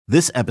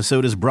This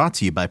episode is brought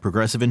to you by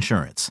Progressive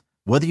Insurance.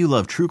 Whether you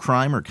love true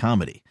crime or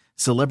comedy,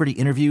 celebrity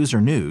interviews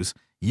or news,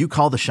 you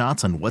call the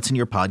shots on what's in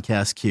your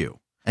podcast queue.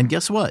 And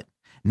guess what?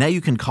 Now you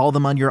can call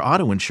them on your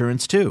auto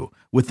insurance too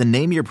with the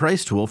Name Your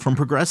Price tool from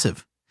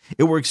Progressive.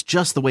 It works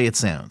just the way it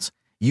sounds.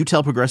 You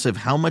tell Progressive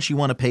how much you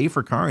want to pay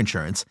for car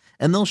insurance,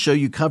 and they'll show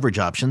you coverage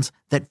options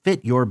that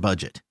fit your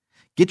budget.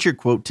 Get your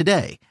quote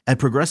today at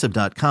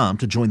Progressive.com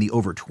to join the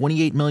over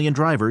 28 million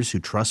drivers who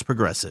trust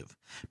Progressive.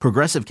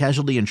 Progressive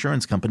Casualty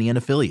Insurance Company and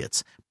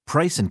Affiliates.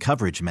 Price and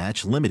coverage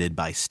match limited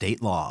by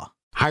state law.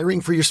 Hiring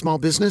for your small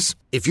business?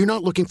 If you're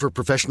not looking for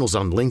professionals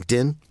on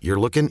LinkedIn, you're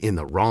looking in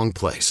the wrong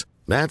place.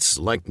 That's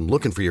like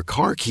looking for your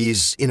car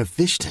keys in a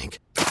fish tank.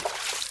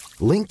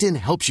 LinkedIn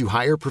helps you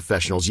hire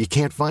professionals you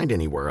can't find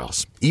anywhere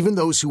else, even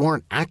those who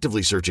aren't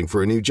actively searching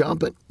for a new job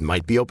but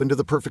might be open to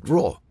the perfect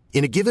role.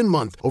 In a given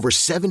month, over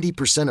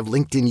 70% of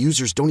LinkedIn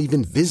users don't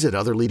even visit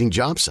other leading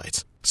job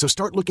sites. So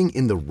start looking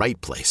in the right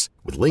place.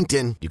 With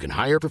LinkedIn, you can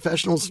hire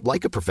professionals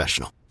like a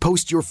professional.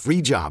 Post your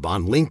free job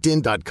on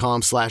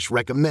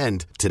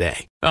linkedin.com/recommend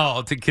today.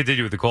 Oh, to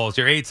continue with the calls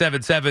here,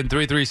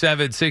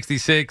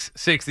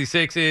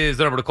 877-337-6666 is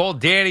the number to call.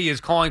 Danny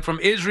is calling from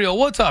Israel.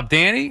 What's up,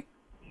 Danny?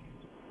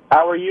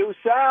 How are you,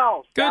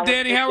 Sal? Good,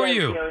 Danny. How are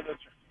you?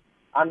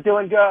 I'm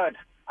doing good.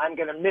 I'm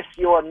going to miss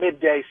your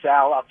midday,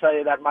 Sal. I'll tell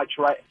you that much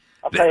right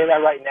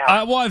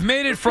now. Well, I've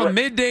made it from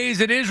middays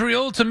in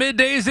Israel to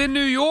middays in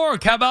New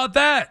York. How about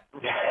that?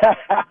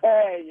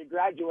 Hey, you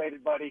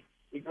graduated, buddy.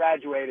 You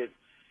graduated.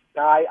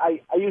 Now, I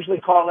usually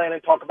call in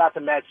and talk about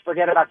the Mets.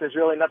 Forget about there's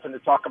really nothing to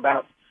talk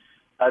about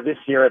this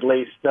year at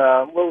least.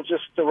 We'll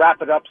just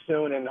wrap it up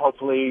soon, and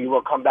hopefully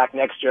we'll come back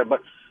next year.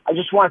 But I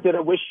just wanted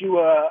to wish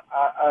you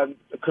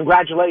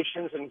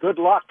congratulations and good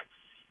luck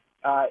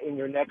in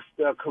your next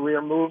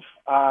career move.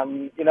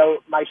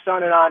 My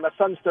son and I, my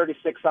son's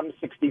 36, I'm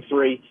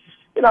 63.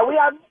 We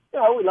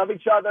love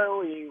each other,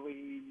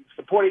 we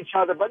support each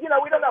other, but, we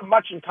don't have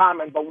much in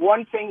common. But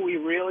one thing we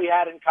really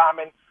had in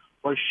common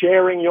was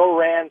sharing your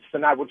rants,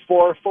 and I would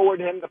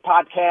forward him the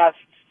podcast,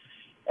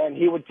 and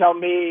he would tell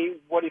me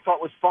what he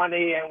thought was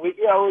funny, and it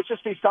would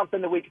just be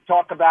something that we could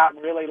talk about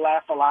and really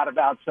laugh a lot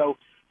about. So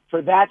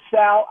for that,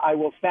 Sal, I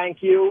will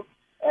thank you.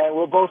 And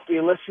we'll both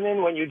be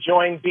listening when you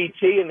join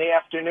BT in the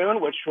afternoon,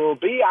 which will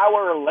be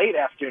our late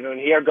afternoon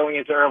here going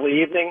into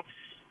early evening.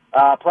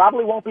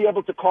 Probably won't be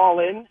able to call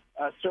in,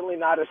 certainly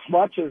not as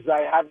much as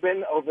I have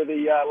been over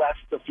the last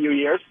few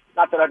years.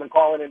 Not that I've been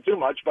calling in too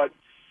much, but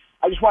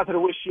I just wanted to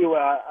wish you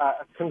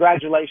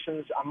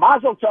congratulations.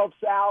 Mazel tov,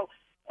 Sal,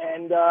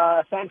 and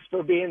thanks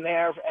for being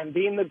there and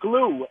being the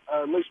glue,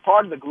 at least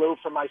part of the glue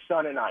for my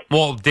son and I.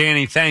 Well,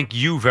 Danny, thank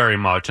you very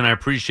much, and I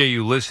appreciate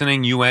you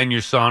listening, you and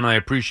your son. I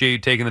appreciate you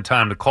taking the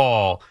time to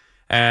call,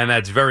 and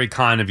that's very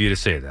kind of you to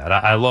say that.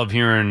 I love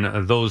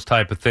hearing those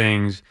type of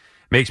things.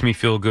 Makes me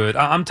feel good.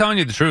 I'm telling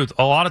you the truth.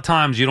 A lot of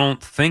times you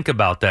don't think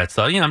about that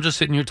stuff. I'm just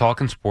sitting here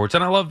talking sports,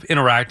 and I love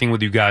interacting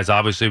with you guys.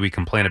 Obviously, we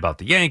complain about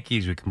the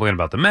Yankees, we complain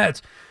about the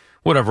Mets,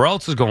 whatever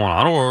else is going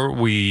on, or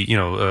we,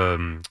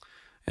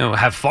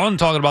 have fun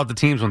talking about the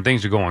teams when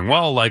things are going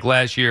well, like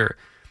last year.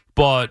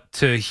 But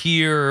to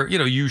hear,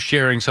 you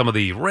sharing some of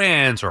the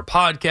rants or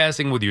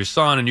podcasting with your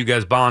son and you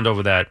guys bond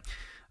over that,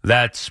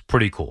 that's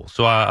pretty cool.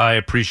 So I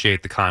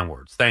appreciate the kind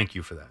words. Thank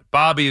you for that.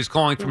 Bobby is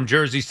calling from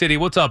Jersey City.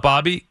 What's up,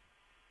 Bobby?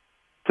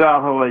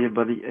 Sal, how are you,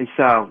 buddy? Hey,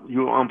 Sal,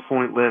 you were on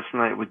point last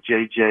night with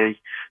JJ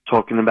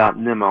talking about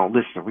Nimmo.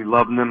 Listen, we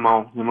love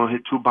Nimmo. Nimmo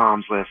hit 2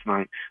 bombs last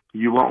night.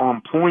 You were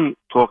on point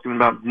talking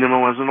about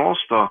Nimmo as an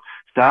all-star.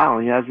 Sal,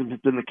 he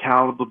hasn't been the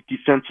caliber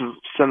defensive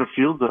center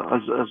fielder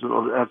as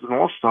an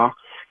all-star.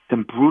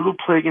 Then brutal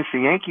play against the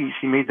Yankees,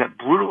 he made that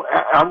brutal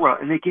error,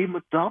 and they gave him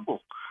a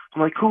double.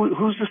 I'm like,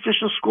 who's the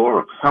official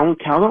scorer? Helen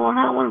Keller on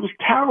that one? It was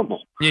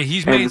terrible. Yeah,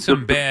 he's made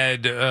some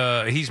bad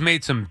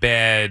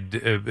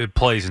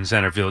plays in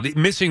center field,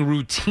 missing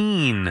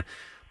routine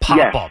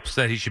pop-ups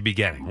that he should be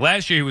getting.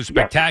 Last year he was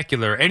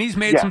spectacular, and he's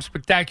made some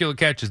spectacular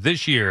catches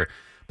this year.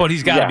 But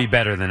he's got to be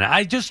better than that.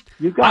 I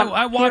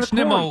watched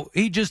Nimmo.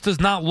 He just does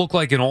not look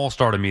like an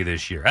all-star to me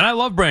this year. And I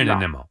love Brandon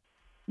Nimmo.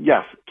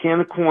 Yes, can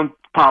of corn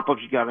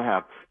pop-ups you got to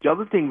have. The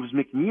other thing was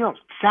McNeil.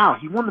 Sal,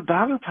 he won the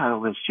batting title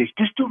this year.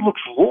 This dude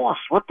looks lost.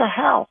 What the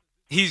hell?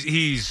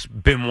 He's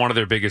been one of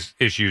their biggest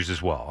issues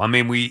as well. I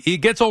mean, he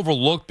gets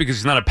overlooked because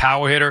he's not a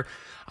power hitter.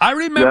 I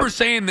remember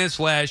saying this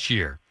last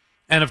year.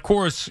 And, of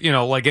course,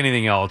 like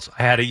anything else,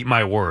 I had to eat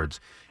my words.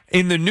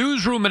 In the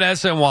newsroom at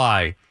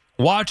SNY,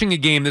 watching a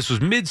game, this was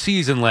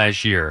mid-season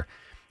last year,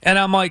 and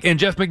I'm like, and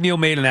Jeff McNeil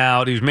made an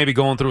out. He was maybe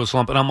going through a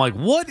slump, and I'm like,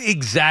 what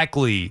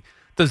exactly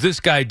does this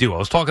guy do? I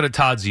was talking to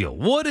Todd Zeal.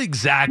 What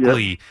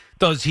exactly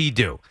does he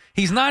do?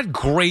 He's not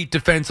great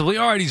defensively.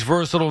 All right, he's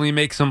versatile and he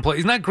makes some plays.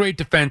 He's not great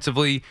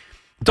defensively.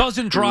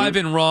 Doesn't drive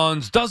in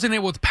runs. Doesn't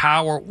hit with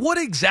power. What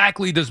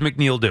exactly does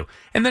McNeil do?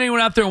 And then he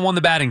went out there and won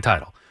the batting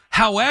title.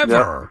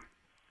 However,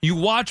 you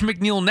watch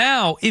McNeil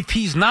now, if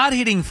he's not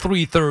hitting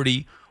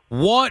 .330,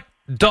 what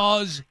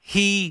does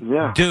he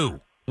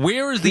do?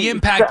 Where is the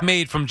impact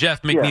made from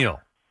Jeff McNeil?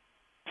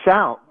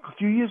 Sal, a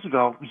few years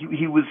ago,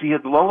 he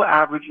had the lower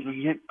average, and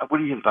he hit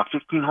about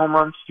 15 home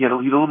runs. He had a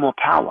little more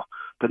power.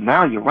 But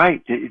now you're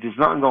right. There's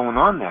nothing going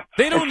on there.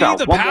 They don't need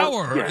the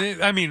power.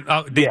 Yeah. I mean,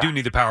 they do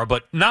need the power,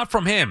 but not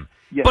from him.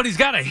 Yeah. But he's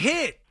got to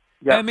hit.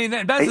 Yeah. I mean,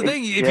 that's the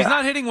thing. If he's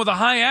not hitting with a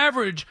high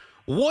average,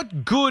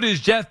 what good is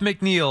Jeff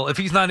McNeil if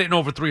he's not hitting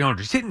over 300?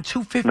 He's hitting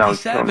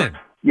 257. No.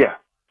 Yeah.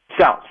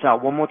 Sal,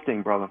 one more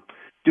thing, brother.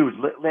 Dude,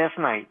 last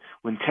night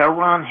when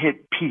Tehran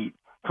hit Pete,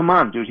 come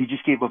on, dude. He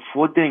just gave up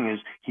 4 dingers.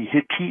 He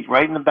hit Pete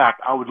right in the back.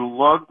 I would have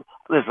loved.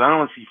 Listen, I don't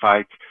want to see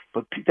fights,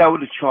 but that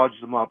would have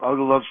charged them up. I would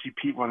have loved to see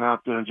Pete run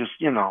out there and just,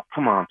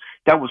 come on.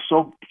 That was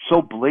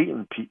so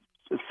blatant, Pete.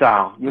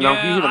 Sal, he hit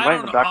him right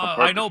in the back.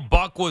 I know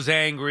Buck was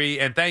angry,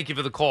 and thank you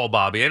for the call,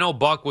 Bobby. I know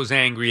Buck was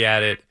angry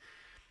at it.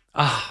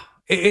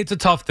 It's a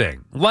tough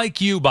thing. Like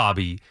you,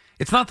 Bobby,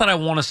 it's not that I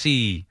want to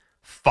see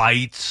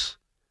fights.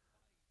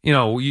 You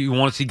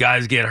want to see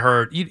guys get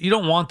hurt. You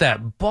don't want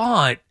that,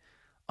 but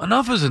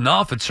enough is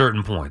enough at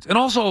certain points. And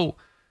also,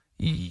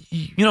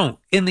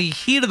 in the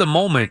heat of the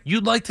moment,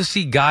 you'd like to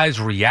see guys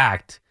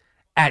react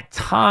at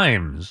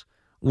times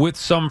with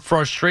some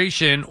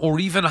frustration or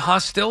even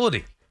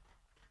hostility.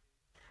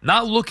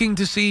 Not looking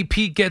to see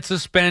Pete get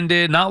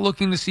suspended, not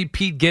looking to see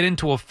Pete get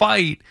into a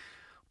fight,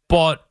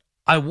 but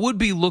I would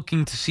be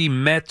looking to see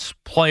Mets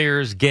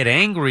players get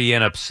angry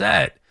and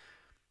upset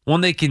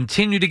when they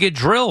continue to get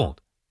drilled.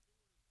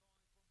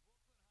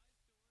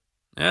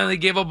 Yeah, they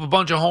gave up a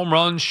bunch of home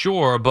runs,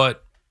 sure,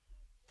 but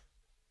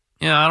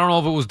I don't know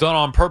if it was done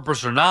on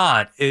purpose or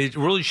not. It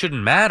really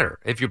shouldn't matter.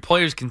 If your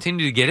players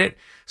continue to get hit,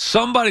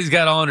 somebody's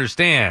got to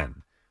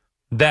understand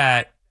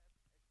that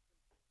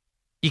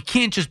you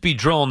can't just be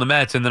drilling the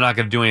Mets and they're not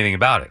going to do anything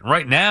about it.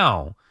 Right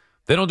now,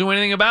 they don't do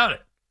anything about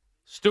it.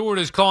 Stuart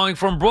is calling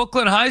from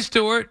Brooklyn. Hi,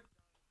 Stuart.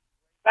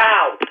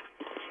 Now,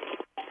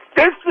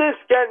 this is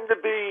getting to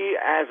be,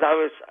 as I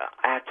was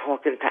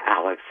talking to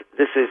Alex,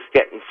 this is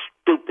getting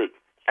stupid.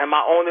 And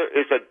my owner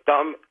is a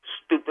dumb,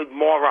 stupid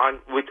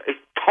moron with as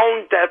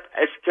tone deaf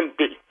as can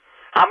be.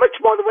 How much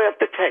more do we have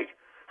to take?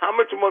 How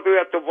much more do we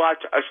have to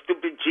watch a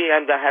stupid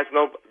GM that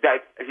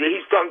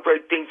he's done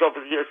great things over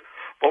the years?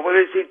 But what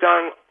has he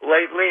done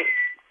lately?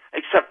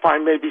 Except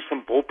find maybe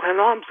some bullpen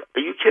arms?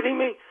 Are you kidding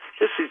me?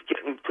 This is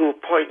getting to a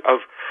point of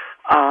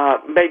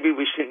maybe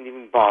we shouldn't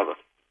even bother.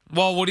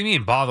 Well, what do you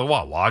mean? Bother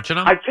what? Watching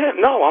them? I can't.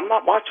 No, I'm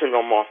not watching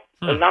no more.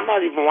 And I'm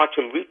not even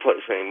watching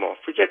replays anymore.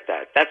 Forget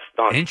that. That's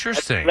done.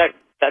 Interesting.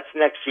 That's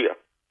next year.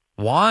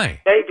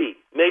 Why? Maybe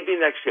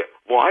next year.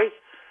 Why?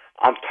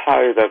 I'm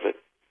tired of it.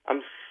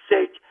 I'm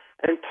sick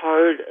and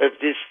tired of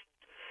this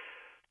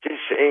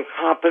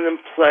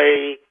incompetent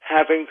play,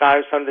 having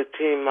guys on the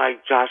team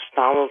like Josh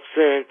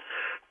Donaldson.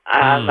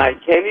 And I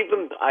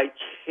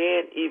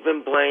can't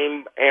even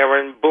blame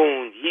Aaron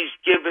Boone. He's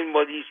given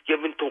what he's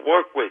given to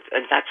work with,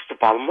 and that's the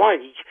bottom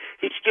line.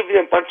 He's giving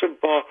a bunch of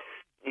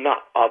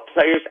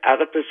players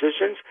out of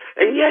positions,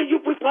 and you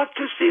would love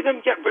to see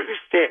them get rid of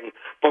Stanton,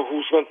 but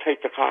who's going to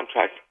take the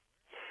contract?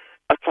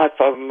 Aside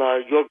from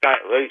your guy,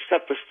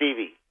 except for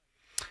Stevie.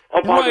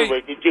 Oh, by the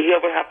way, did you hear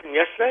what happened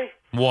yesterday?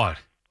 What?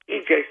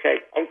 EJ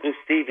said, Uncle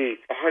Stevie,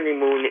 the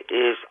honeymoon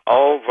is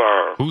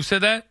over. Who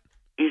said that?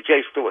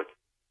 EJ Stewart.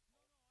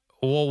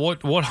 Well,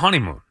 what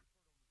honeymoon?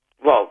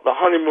 Well, the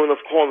honeymoon of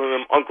calling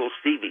him Uncle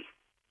Stevie.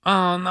 No,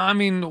 I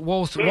mean,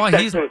 well, why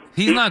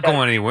he's not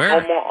going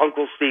anywhere. No more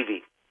Uncle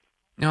Stevie.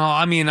 No,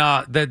 I mean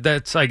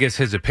that's I guess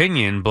his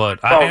opinion, but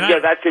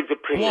that's his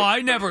opinion. Well,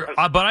 I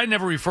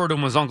never referred to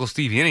him as Uncle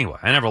Stevie anyway.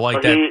 I never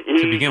liked that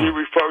to begin with. He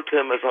referred to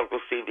him as Uncle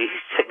Stevie. He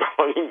said the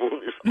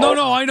honeymoon is over.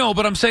 No, I know,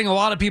 but I'm saying a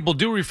lot of people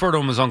do refer to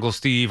him as Uncle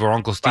Steve or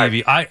Uncle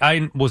Stevie. Right.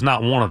 I was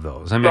not one of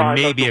those. I mean,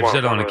 maybe I've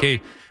said it on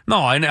occasion.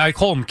 No, I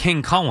call him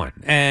King Cohen,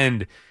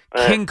 and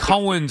King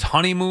Cohen's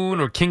honeymoon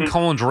or King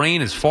Cohen's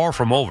reign is far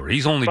from over.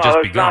 He's only just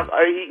begun.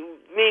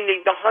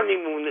 Meaning the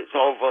honeymoon is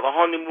over. The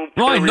honeymoon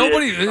period.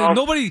 Right,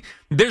 nobody.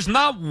 There's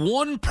not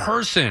one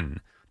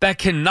person that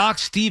can knock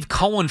Steve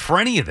Cohen for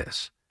any of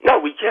this. No,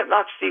 we can't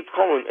knock Steve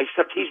Cohen,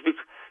 except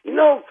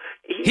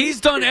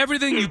he's done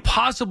everything you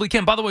possibly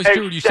can. By the way,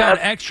 Stuart, you sound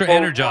extra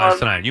energized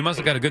tonight. You must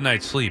have got a good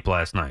night's sleep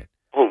last night.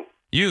 Who?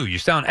 You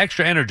sound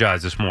extra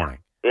energized this morning.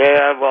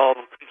 Yeah, well,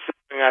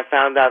 considering I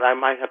found out I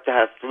might have to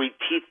have 3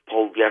 teeth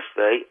pulled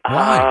yesterday.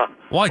 Why?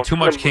 Why? Too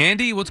much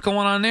candy? What's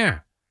going on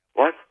there?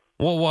 What?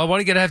 Well, why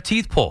do you got to have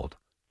teeth pulled?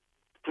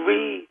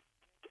 3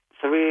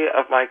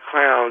 of my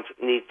crowns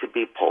need to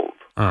be pulled.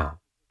 Oh.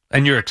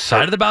 And you're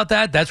excited about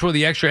that? That's where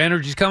the extra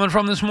energy's coming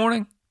from this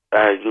morning?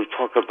 You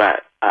talk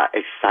about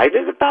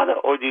excited about it,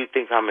 or do you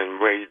think I'm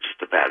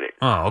enraged about it?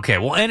 Oh, okay.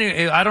 Well,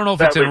 I don't know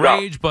if it's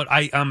enraged, but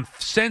I'm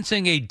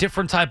sensing a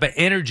different type of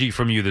energy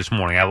from you this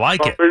morning. I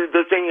like it.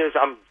 The thing is,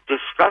 I'm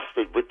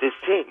disgusted with this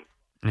team.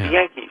 Yeah. The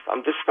Yankees.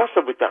 I'm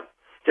disgusted with them.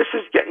 This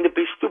is getting to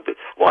be stupid.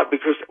 Why?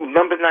 Because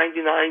number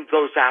 99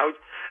 goes out,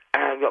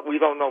 and we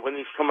don't know when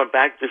he's coming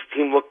back. This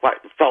team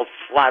fell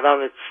flat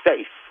on its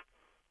face.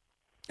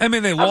 I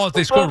mean, they lost.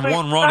 They scored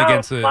one run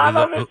against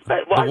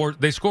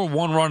they scored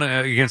one run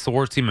against the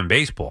worst team in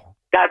baseball.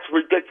 That's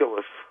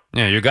ridiculous.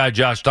 Yeah, your guy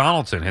Josh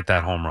Donaldson hit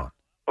that home run.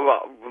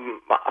 Well,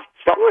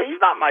 he's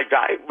not my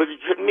guy. But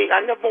you kidding me? I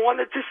never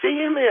wanted to see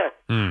him here.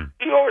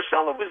 Gio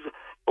Urshela was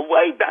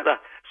way better.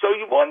 So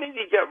you wanted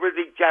to get rid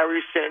of Gary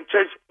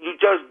Sanchez, you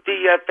just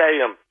DFA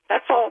him.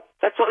 That's all.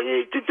 That's all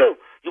you need to do.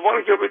 You want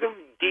to get rid of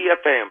him,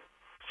 DFA him.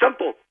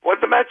 Simple.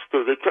 What the Mets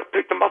do? They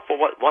picked him up for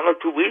 1 or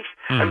 2 weeks,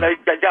 and they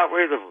got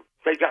rid of him.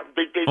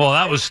 Well,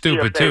 that was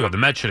stupid too. The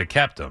Mets should have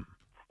kept him.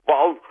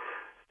 Well,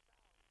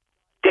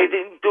 they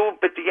didn't do it,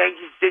 but the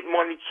Yankees didn't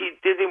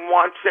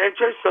want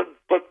Sanchez. So,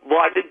 but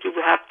why did you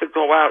have to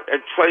go out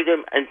and trade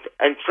him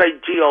and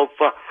trade Gio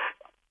for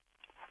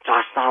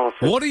Josh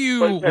Donaldson? What are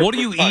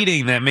you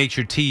eating that makes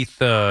your teeth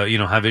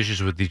have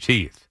issues with your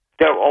teeth?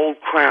 They're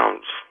old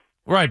crowns.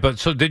 Right, but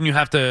so didn't you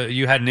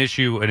you had an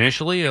issue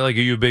initially? Like,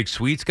 are you a big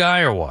sweets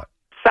guy or what?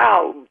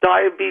 Sal,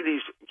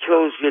 diabetes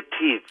kills your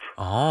teeth.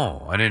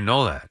 Oh, I didn't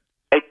know that.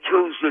 It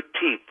kills your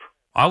teeth.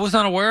 I was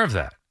not aware of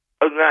that.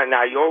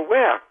 Now you're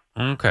aware.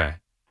 Okay.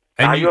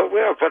 Now you're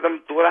aware of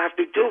what I have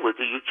to do with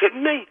it. You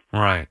kidding me?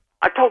 Right.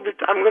 I'm going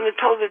to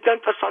tell the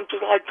dentist on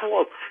July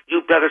 12th,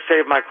 you better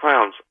save my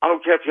crowns. I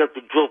don't care if you have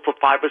to drill for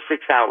 5 or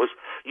 6 hours.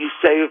 You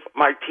save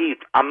my teeth.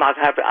 I'm not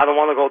happy. I don't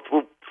want to go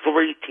through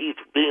 3 teeth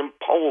being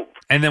pulled.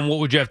 And then what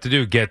would you have to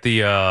do? Get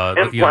the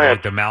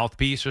like the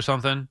mouthpiece or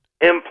something?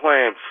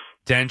 Implants.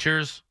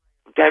 Dentures?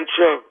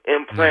 Denture,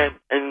 implant,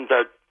 and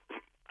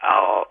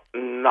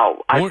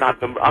no.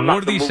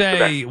 What did he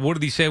say? What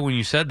did he say when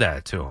you said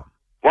that to him?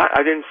 What?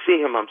 I didn't see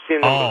him. I'm seeing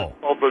him on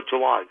the 12th of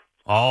July.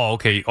 Oh,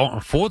 okay.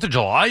 4th of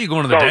July? You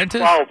going to the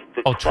dentist? 12th.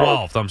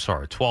 12th. I'm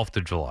sorry. 12th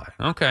of July.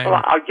 Okay.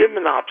 Well, I'll give him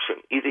an option.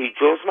 Either he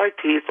drills my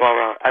teeth or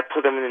I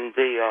put him in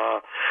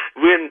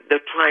the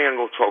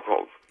triangle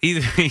chokehold.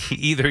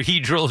 Either he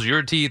drills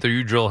your teeth or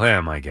you drill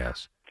him, I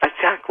guess.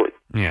 Exactly.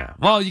 Yeah.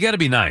 Well, you got to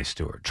be nice,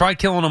 Stuart. Try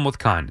killing him with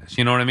kindness.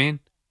 You know what I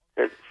mean?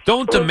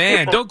 Don't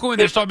demand. Don't go in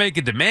there and start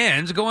making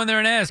demands. Go in there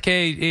and ask,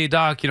 hey,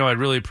 Doc, I'd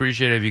really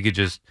appreciate it if you could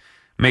just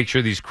make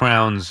sure these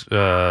crowns,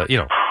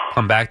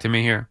 come back to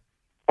me here.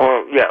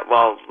 Yeah,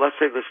 well, let's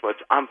say this much.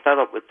 I'm fed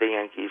up with the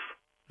Yankees.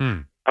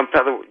 I'm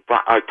fed up.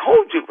 I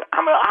told you.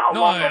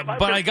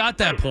 I got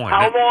that point.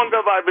 How long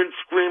have I been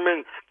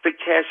screaming for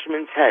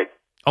Cashman's head?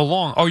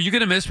 Are you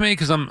going to miss me?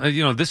 Because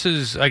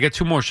I get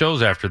 2 more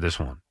shows after this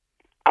one.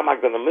 Am I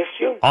going to miss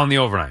you? On the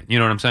overnight. You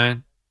know what I'm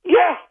saying?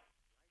 Yeah.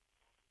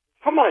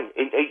 Come on.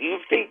 You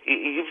think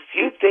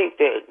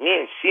that me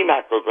and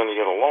C-Mac are going to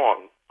get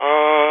along?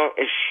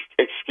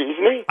 Excuse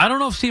me? I don't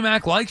know if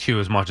C-Mac likes you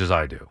as much as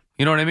I do.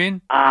 You know what I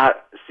mean?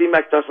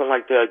 C-Mac doesn't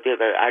like the idea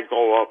that I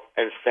go up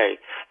and say,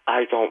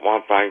 I don't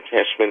want Brian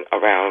Cashman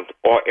around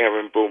or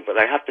Aaron Boone, but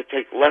I have to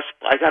take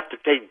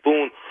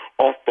Boone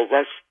off the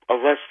less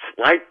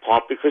right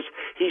part because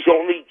he's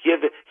dealing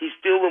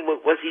with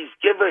what he's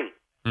given.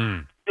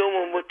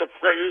 Dealing with the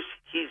players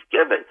he's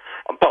given.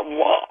 But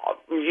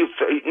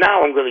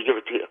now I'm going to give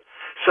it to you.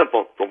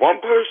 Simple. The one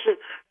person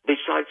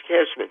besides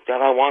Cashman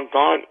that I want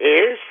gone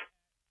is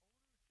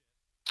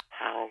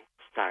Hal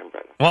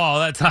Steinbrenner. Well,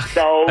 that's not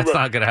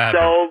going to happen.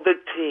 Sell the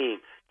team.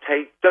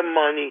 Take the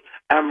money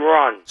and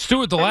run.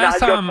 Stuart, the last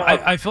time,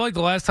 I feel like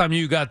the last time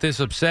you got this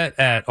upset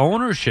at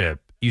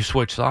ownership, you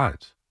switched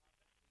sides.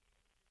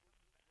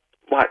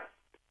 What?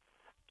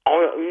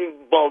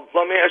 Well,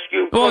 let me ask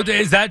you. Well,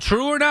 is that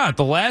true or not?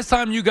 The last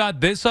time you got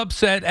this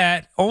upset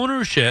at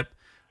ownership,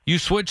 you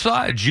switched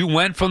sides. You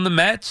went from the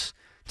Mets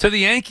to the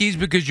Yankees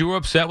because you were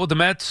upset with the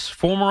Mets'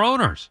 former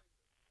owners.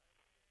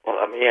 Well,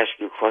 let me ask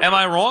you a question. Am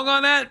I wrong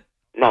on that?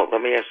 No,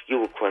 let me ask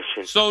you a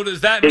question. So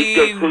does that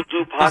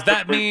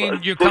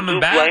mean you're coming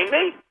back? Blame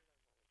me?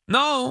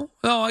 No,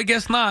 I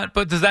guess not.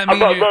 But does that mean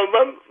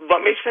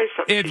let me say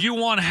something. If you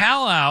want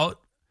Hal out,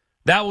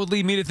 that would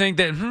lead me to think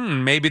that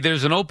maybe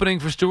there's an opening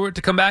for Stewart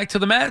to come back to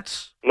the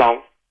Mets.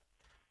 No.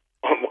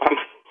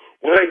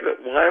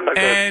 Why am I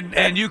going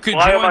and you could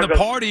join the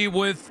party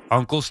with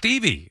Uncle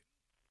Stevie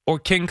or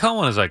King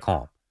Cohen, as I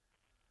call him.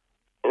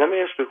 Let me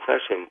ask you a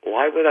question.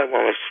 Why would I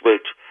want to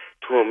switch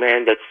to a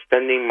man that's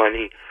spending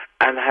money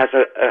and has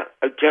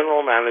a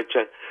general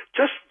manager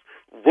just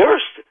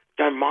worse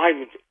than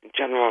my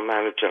general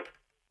manager?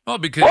 Well,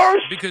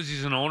 because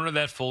he's an owner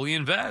that fully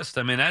invests.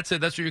 I mean, that's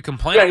it. That's what you're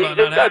complaining about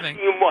not having.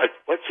 In what?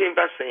 What's he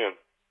investing in?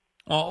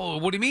 Well,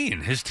 what do you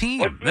mean? His team.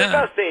 What's he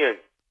investing in?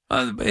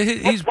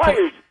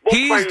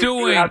 He's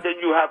doing. Let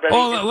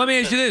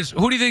me ask you this: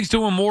 who do you think's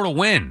doing more to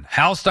win,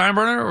 Hal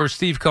Steinbrenner or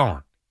Steve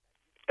Cohen?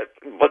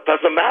 But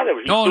doesn't matter.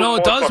 No,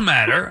 it does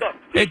matter.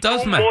 It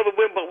does matter. More to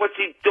win, but what's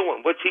he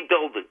doing? What's he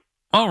building?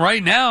 Oh,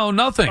 right now,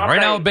 nothing.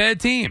 Right now, a bad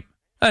team.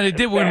 They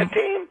did win.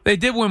 They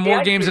did win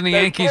more games than the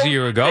Yankees a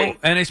year ago,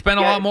 and they spent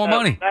a lot more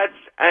money. The Mets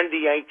and the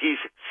Yankees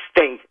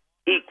stink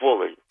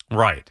equally.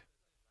 Right,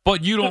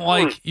 but you don't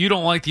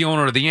like the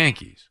owner of the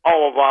Yankees.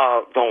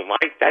 Oh, don't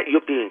like that.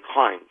 You're being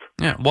kind.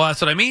 Yeah, well,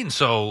 that's what I mean.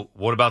 So,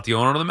 what about the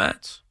owner of the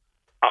Mets?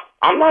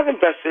 I'm not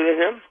invested in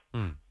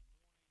him.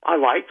 I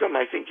like him.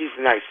 I think he's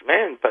a nice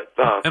man. But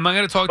am I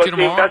going to talk to you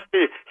tomorrow?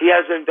 He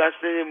has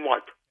invested in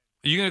what?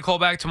 Are you going to call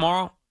back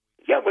tomorrow?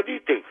 Yeah. What do you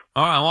think?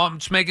 All right. Well, I'm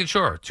just making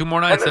sure. 2 more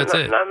nights. That's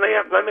it. Let me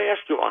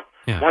ask you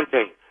one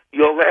thing.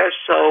 Your last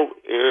show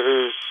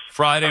is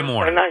Friday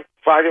morning.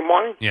 Friday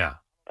morning? Yeah.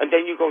 and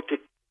then you go to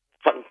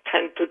from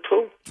 10 to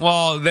 2?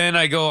 Well, then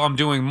I'm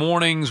doing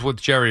mornings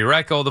with Jerry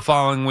Recco the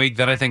following week.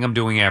 Then I think I'm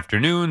doing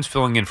afternoons,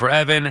 filling in for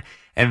Evan.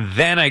 And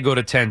then I go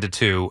to 10 to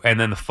 2. And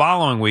then the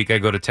following week, I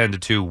go to 10 to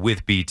 2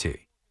 with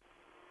BT.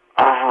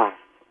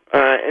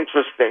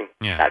 Interesting.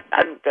 Yeah.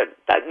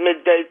 That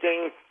midday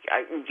thing,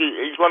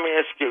 let me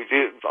ask you,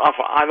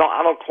 I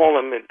don't call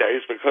them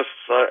middays because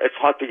it's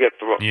hard to get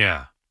through.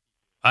 Yeah.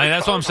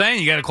 That's what I'm saying.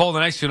 You got to call the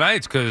next 2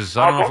 nights because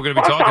I don't know if we're going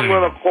to be talking I'm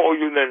anymore. going to call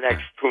you the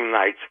next 2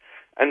 nights.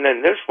 And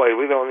then this way,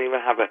 we don't even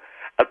have a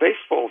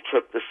baseball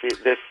trip this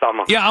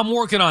summer. Yeah, I'm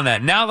working on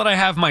that. Now that I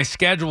have my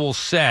schedule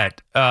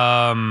set,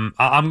 I'm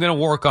going to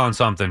work on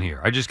something here.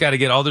 I just got to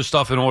get other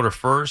stuff in order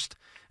first,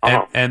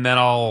 and then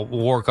I'll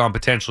work on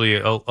potentially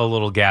a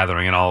little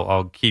gathering, and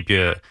I'll keep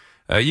you.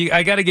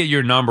 I got to get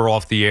your number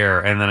off the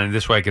air, and then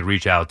this way I could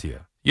reach out to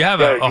you. You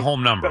have a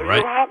home number,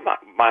 right? You have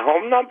my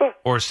home number?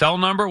 Or a cell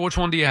number? Which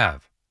one do you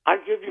have? I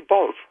give you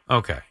both.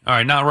 Okay. All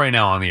right. Not right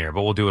now on the air,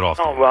 but we'll do it off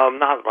the air. Oh, well,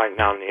 not right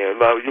now on the air.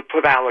 You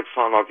put Alex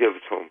on, I'll give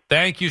it to him.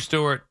 Thank you,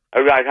 Stuart.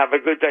 All right. Have a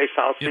good day,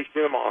 so I'll speak to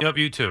you tomorrow. Yep,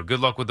 you too. Good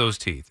luck with those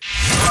teeth.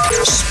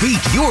 Speak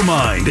your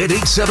mind at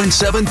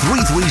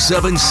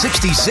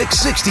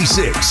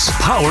 877-337-6666.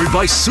 Powered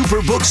by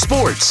Superbook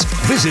Sports.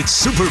 Visit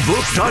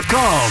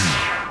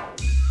superbook.com.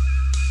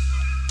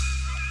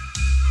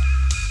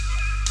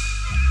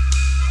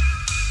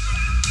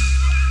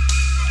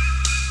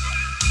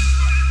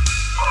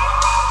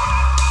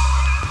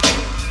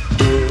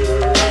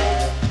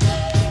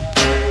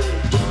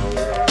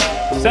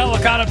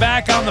 Got it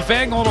back on the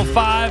Fan Goal till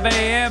 5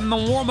 a.m. The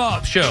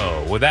warm-up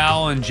show with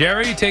Al and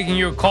Jerry taking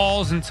your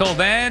calls until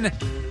then.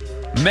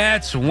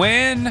 Mets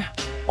win.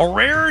 A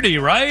rarity,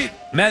 right?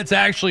 Mets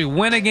actually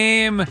win a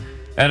game.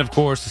 And, of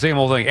course, the same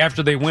old thing.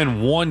 After they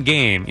win one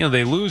game,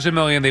 they lose $1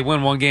 million, they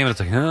win one game, and it's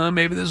like,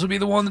 maybe this will be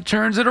the one that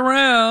turns it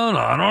around.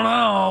 I don't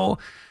know.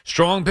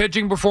 Strong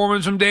pitching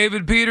performance from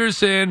David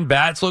Peterson.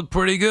 Bats look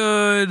pretty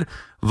good.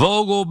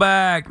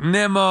 Vogelback,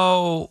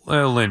 Nimmo,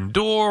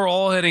 Lindor,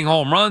 all hitting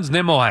home runs.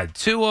 Nimmo had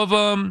 2 of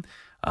them.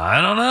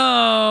 I don't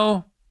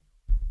know.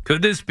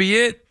 Could this be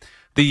it?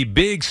 The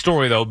big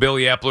story, though,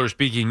 Billy Epler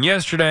speaking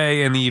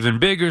yesterday, and the even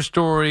bigger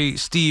story,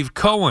 Steve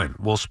Cohen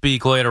will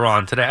speak later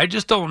on today. I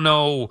just don't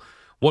know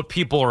what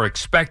people are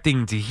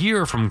expecting to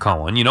hear from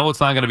Cohen.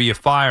 It's not going to be a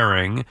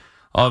firing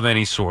of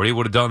any sort. He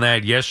would have done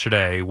that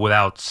yesterday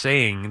without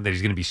saying that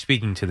he's going to be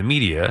speaking to the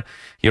media.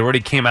 He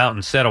already came out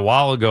and said a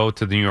while ago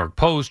to the New York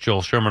Post,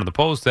 Joel Sherman of the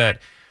Post,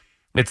 that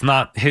it's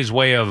not his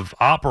way of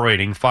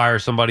operating, fire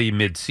somebody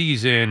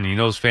mid-season. He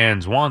knows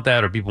fans want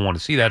that or people want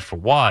to see that. For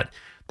what?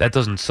 That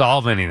doesn't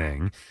solve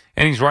anything.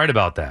 And he's right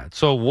about that.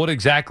 So what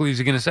exactly is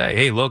he going to say?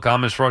 Hey, look,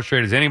 I'm as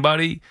frustrated as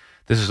anybody.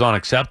 This is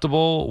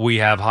unacceptable. We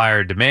have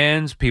higher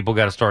demands. People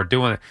got to start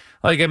doing it.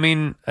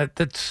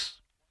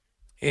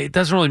 It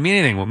doesn't really mean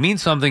anything. What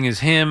means something is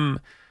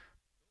him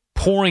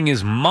pouring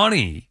his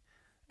money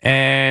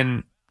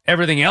and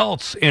everything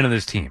else into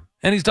this team.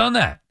 And he's done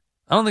that.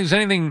 I don't think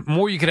there's anything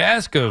more you could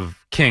ask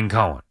of King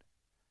Cohen.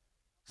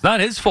 It's not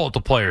his fault the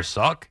players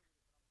suck.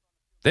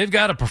 They've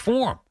got to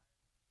perform.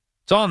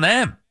 It's on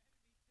them.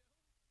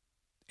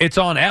 It's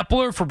on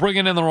Epler for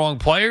bringing in the wrong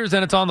players,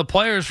 and it's on the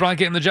players for not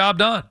getting the job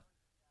done.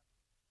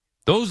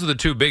 Those are the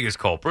 2 biggest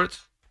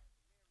culprits.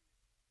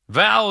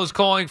 Val is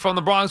calling from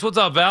the Bronx. What's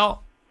up,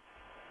 Val?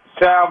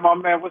 Sal, my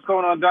man, what's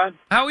going on, Don?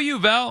 How are you,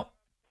 Val?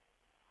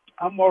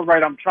 I'm all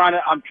right. I'm trying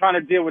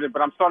to deal with it,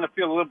 but I'm starting to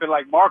feel a little bit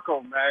like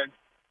Marco, man.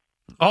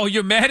 Oh,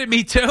 you're mad at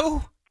me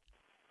too?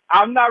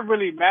 I'm not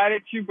really mad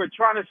at you, but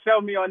trying to sell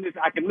me on this,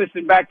 I can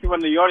listen back to on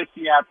the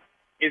Odyssey app,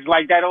 is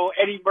like that old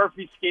Eddie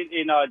Murphy skit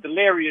in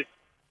Delirious,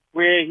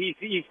 where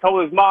he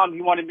told his mom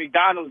he wanted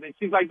McDonald's, and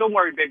she's like, "Don't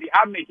worry, baby,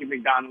 I'll make you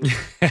McDonald's."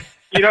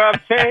 You know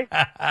what I'm saying?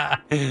 And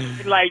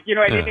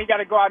then they got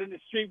to go out in the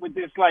street with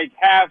this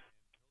half,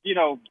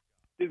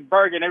 this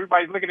burger, and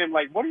everybody's looking at him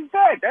like, "What is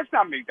that? That's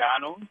not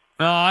McDonald's."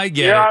 No, I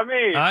get it. You know what I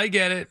mean? I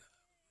get it.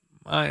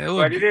 Look,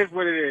 but it is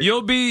what it is.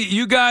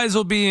 You guys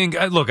will be in.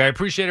 Look, I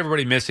appreciate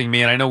everybody missing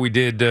me, and I know we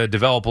did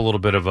develop a little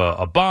bit of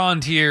a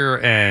bond here,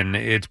 and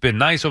it's been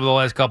nice over the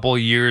last couple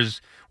of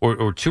years, or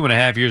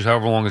 2.5 years,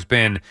 however long it's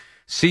been.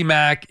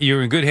 C-Mac,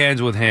 you're in good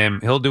hands with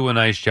him. He'll do a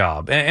nice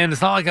job, and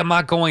it's not like I'm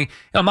not going.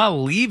 I'm not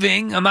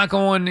leaving. I'm not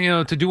going.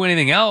 To do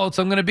anything else.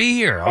 I'm going to be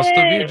here. I'll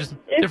still be here, just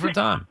a different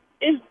time.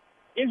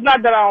 It's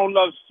not that I don't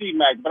love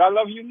C-Mac, but I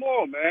love you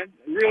more, man.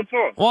 Real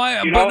talk. Well,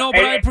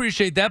 I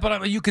appreciate that,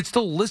 but you could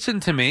still listen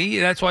to me.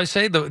 That's why I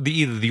say either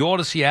the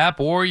Odyssey app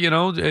or,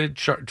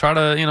 try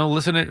to,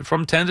 listen it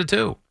from 10 to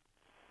 2.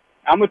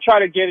 I'm going to try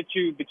to get at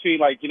you between,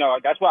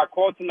 that's why I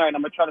called tonight.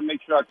 I'm going to try to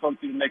make sure I talk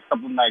to you the next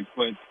couple of nights.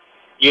 But,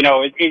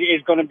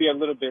 it's going to be a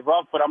little bit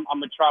rough, but I'm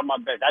going to try my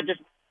best.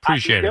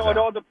 Appreciate it. It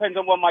all depends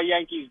on what my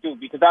Yankees do,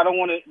 because I don't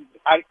want to,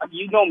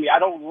 you know me, I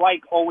don't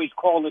like always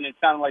calling and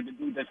sounding like the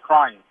dude that's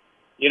crying.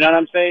 You know what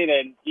I'm saying?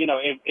 And,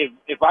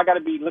 if I got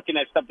to be looking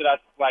at stuff that I,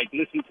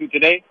 listen to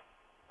today,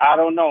 I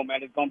don't know,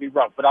 man. It's going to be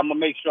rough. But I'm going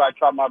to make sure I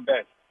try my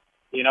best.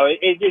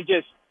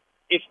 It's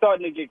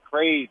starting to get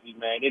crazy,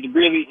 man. It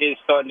really is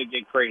starting to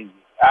get crazy.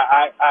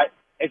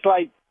 It's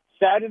like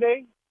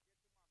Saturday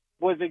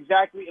was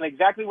exactly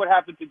what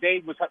happened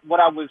today was what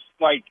I was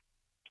like.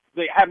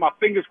 I had my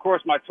fingers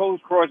crossed, my toes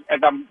crossed as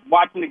I'm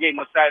watching the game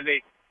on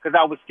Saturday because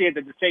I was scared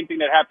that the same thing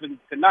that happened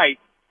tonight.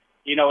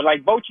 You know,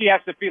 like Bochy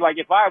has to feel like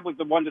if I was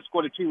the one to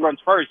score the 2 runs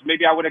first,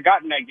 maybe I would have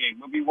gotten that game.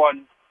 We'll be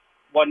 1-0.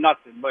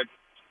 But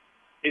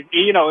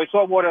it's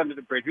all water under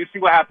the bridge. We'll see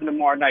what happens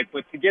tomorrow night.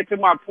 But to get to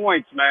my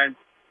points, man,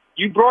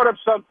 you brought up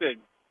something,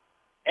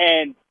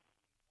 and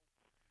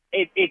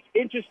it's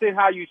interesting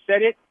how you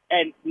said it.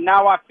 And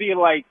now I feel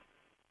like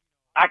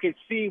I can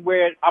see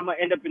where I'm gonna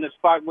end up in a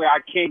spot where I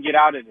can't get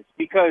out of this.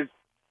 Because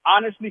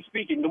honestly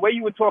speaking, the way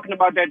you were talking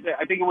about that,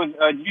 I think it was.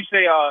 Did you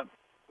say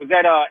was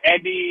that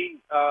Andy?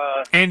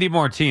 Andy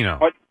Martino.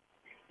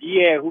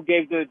 Who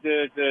gave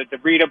the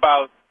read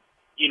about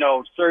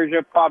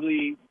Sergio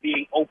probably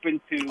being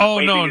open to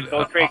waiving his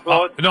no-trade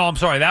clause? No, I'm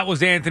sorry. That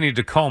was Anthony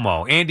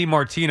DiComo. Andy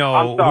Martino.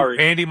 I'm sorry.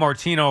 Andy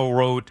Martino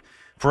wrote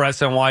for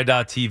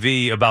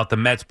SNY.TV about the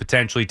Mets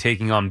potentially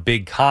taking on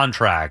big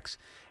contracts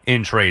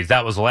in trades.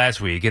 That was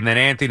last week. And then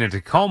Anthony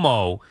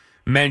DiComo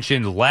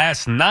mentioned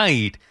last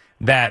night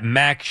that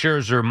Max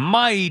Scherzer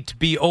might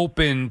be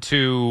open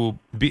to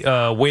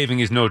waiving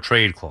his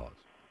no-trade clause.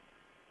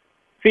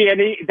 See, and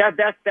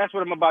that's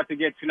what I'm about to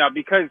get to now,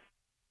 because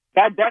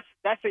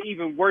that's an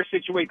even worse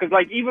situation. Because,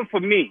 like, even for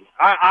me,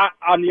 I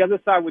on the other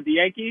side with the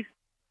Yankees,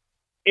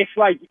 it's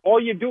like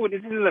all you're doing,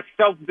 this is a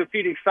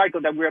self-defeating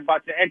cycle that we're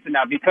about to enter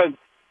now, because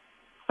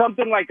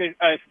something like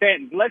a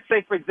Stanton, let's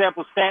say, for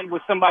example, Stanton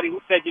was somebody who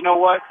said, you know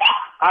what,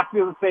 I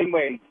feel the same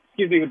way.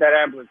 Excuse me with that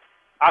ambulance.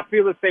 I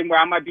feel the same way.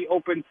 I might be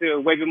open to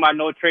waiving my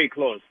no-trade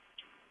clause.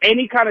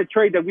 Any kind of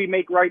trade that we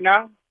make right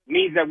now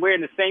means that we're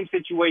in the same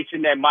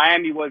situation that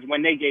Miami was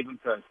when they gave him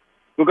to us.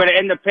 We're going to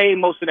end up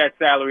paying most of that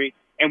salary,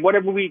 and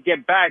whatever we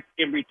get back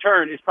in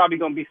return is probably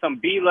going to be some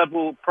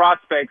B-level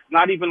prospects,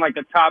 not even like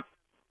a top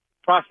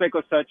prospect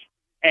or such.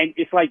 And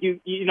it's like,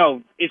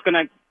 it's going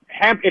to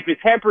if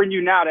it's hampering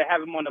you now to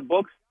have him on the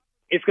books,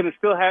 it's going to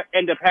still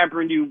end up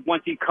hampering you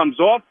once he comes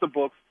off the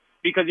books,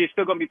 because you're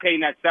still going to be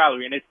paying that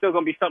salary, and it's still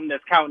going to be something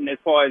that's counting as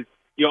far as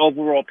your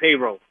overall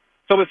payroll.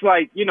 So it's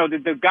like,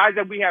 the guys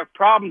that we have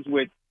problems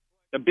with,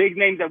 the big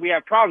names that we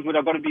have problems with,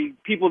 are going to be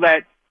people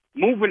that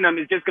moving them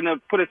is just going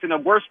to put us in a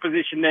worse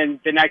position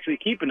than actually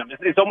keeping them.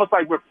 It's almost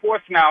like we're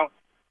forced now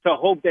to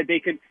hope that they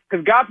can,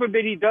 because God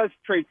forbid he does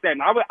trade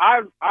Stanton.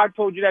 I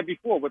told you that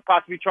before. We're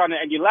possibly trying to,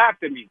 and you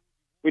laughed at me.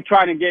 We're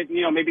trying to get,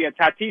 maybe a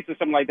Tatis or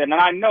something like that. And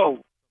I know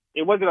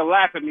it wasn't a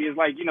laugh at me. It's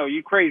like,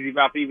 you crazy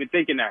about even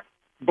thinking that.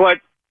 But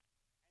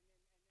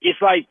it's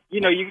like,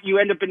 you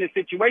end up in a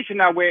situation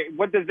now where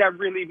what does that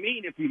really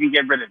mean if you can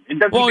get rid of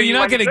it? You're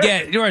not going to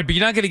get, you're right, but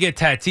you're not going to get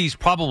Tatis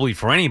probably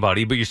for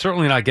anybody, but you're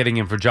certainly not getting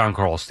him for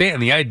Giancarlo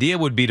Stanton. The idea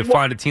would be to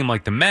find a team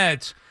like the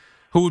Mets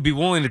who would be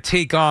willing to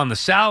take on the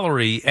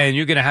salary, and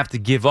you're going to have to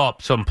give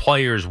up some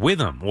players with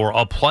him, or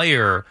a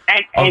player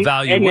of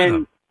value with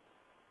him.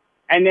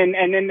 And then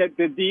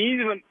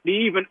the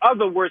even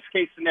other worst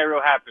case scenario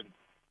happens.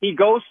 He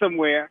goes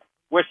somewhere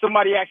where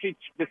somebody actually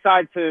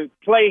decides to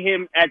play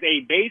him as a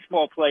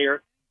baseball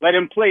player, let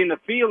him play in the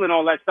field and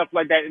all that stuff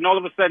like that, and all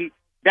of a sudden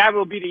that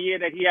will be the year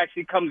that he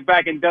actually comes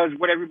back and does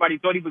what everybody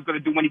thought he was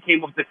going to do when he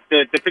came off the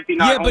 59.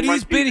 Yeah, but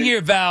he's been here,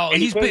 Val.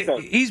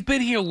 He's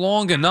been here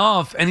long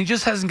enough, and he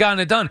just hasn't gotten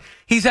it done.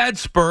 He's had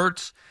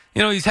spurts.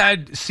 He's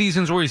had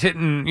seasons where he's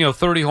hitting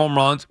 30 home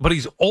runs, but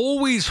he's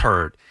always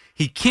hurt.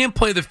 He can't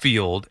play the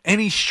field,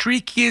 and he's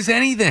streaky as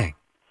anything.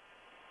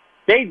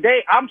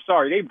 I'm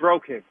sorry, they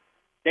broke him.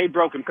 They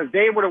broke him because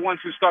they were the ones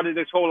who started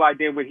this whole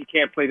idea where he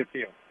can't play the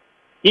field.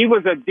 He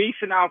was a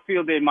decent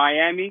outfielder in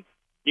Miami.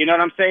 You know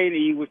what I'm saying?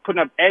 He was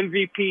putting up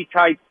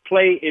MVP-type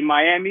play in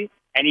Miami,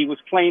 and he was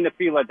playing the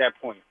field at that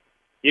point.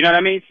 You know what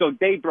I mean? So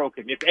they broke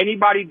him. If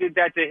anybody did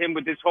that to him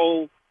with this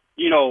whole,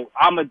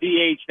 I'm a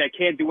DH that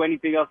can't do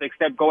anything else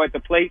except go at the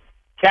plate,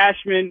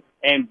 Cashman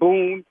and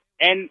Boone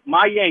and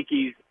my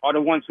Yankees are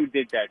the ones who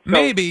did that. So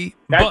maybe,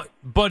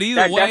 but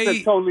either way, that's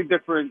a totally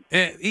different.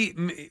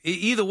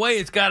 Either way,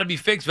 it's got to be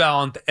fixed,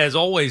 Val. And as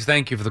always,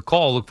 thank you for the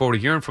call. Look forward to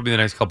hearing from you the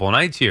next couple of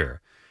nights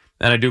here,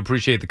 and I do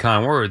appreciate the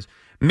kind words.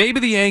 Maybe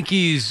the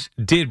Yankees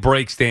did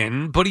break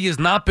Stanton, but he has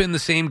not been the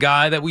same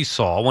guy that we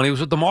saw when he was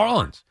with the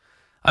Marlins.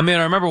 I mean,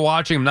 I remember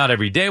watching him not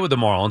every day with the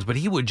Marlins, but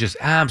he would just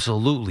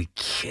absolutely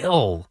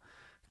kill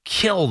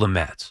the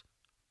Mets.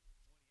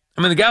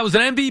 I mean, the guy was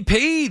an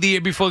MVP the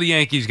year before the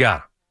Yankees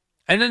got him.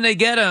 And then they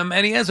get him,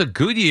 and he has a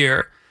good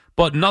year,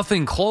 but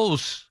nothing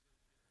close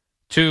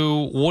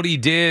to what he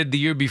did the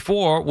year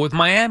before with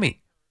Miami.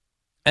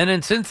 And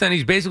then since then,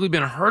 he's basically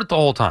been hurt the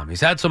whole time.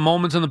 He's had some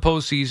moments in the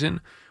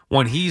postseason.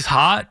 When he's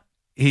hot,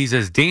 he's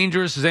as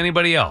dangerous as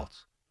anybody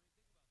else.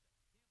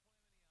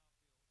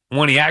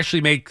 When he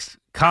actually makes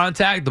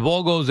contact, the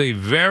ball goes a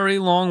very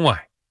long way.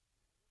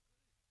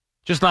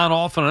 Just not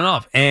often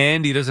enough.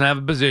 And he doesn't have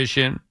a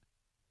position.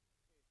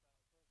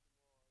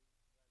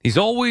 He's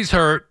always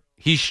hurt.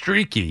 He's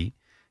streaky.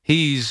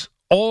 He's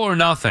all or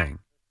nothing.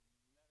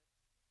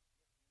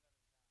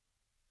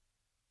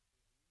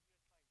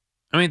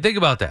 I mean, think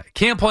about that.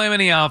 Can't play him in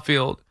the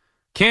outfield.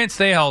 Can't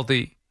stay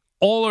healthy.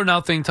 All or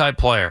nothing type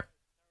player.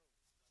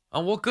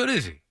 What good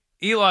is he?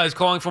 Eli is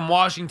calling from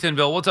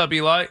Washingtonville. What's up,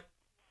 Eli?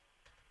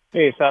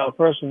 Hey, Sal.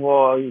 First of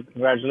all,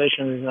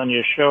 congratulations on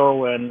your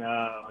show and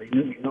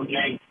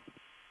Jay.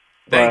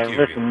 Thank you.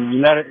 Listen,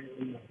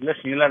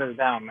 you let us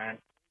down, man.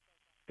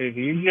 If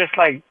you just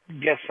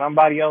get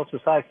somebody else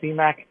besides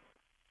C-Mac.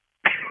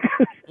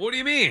 What do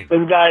you mean?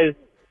 This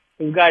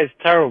guy's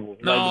terrible.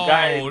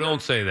 No,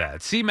 don't say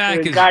that. C-Mac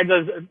is.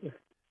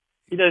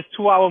 He does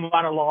 2-hour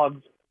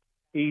monologues.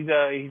 He's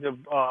a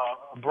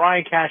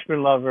Brian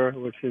Cashman lover,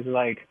 which is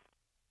like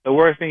the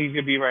worst thing you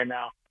could be right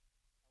now.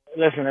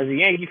 Listen, as a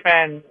Yankee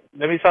fan,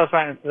 let me tell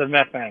something to the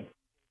Mets fan.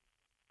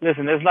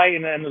 Listen, there's light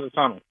in the end of the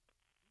tunnel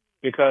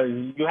because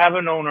you have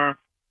an owner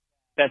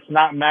that's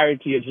not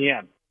married to your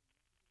GM.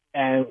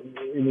 And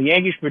in the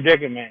Yankees'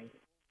 predicament,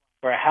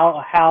 where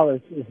Hal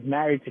is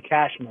married to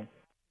Cashman,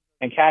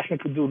 and Cashman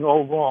could do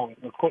no wrong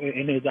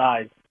in his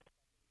eyes,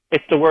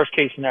 it's the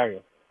worst-case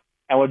scenario.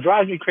 And what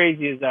drives me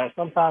crazy is that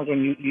sometimes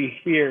when you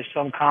hear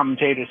some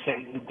commentators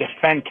say,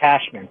 defend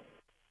Cashman,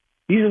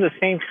 these are the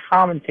same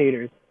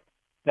commentators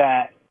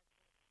that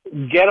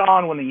get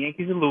on when the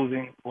Yankees are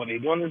losing, when they're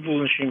doing this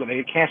losing streak, when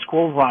they can't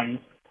score runs,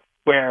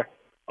 when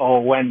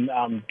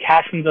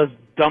Cashman does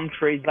dumb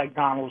trades like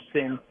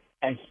Donaldson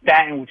and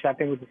Stanton, which I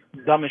think was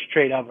the dumbest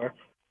trade ever.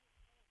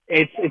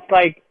 It's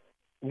like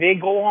they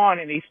go on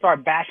and they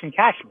start bashing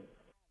Cashman.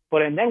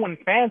 But then when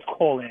fans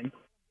call in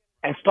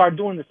and start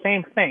doing the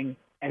same thing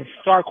and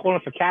start calling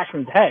for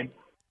Cashman's head,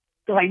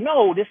 they're like,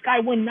 no, this guy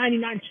won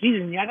 99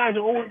 seasons. You guys are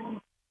always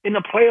in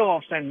the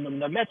playoffs,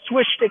 and the Mets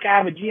wish they could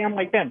have a GM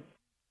like them.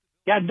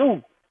 Yeah,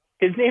 dude.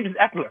 His name is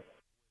Epler.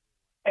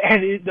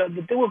 And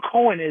the thing with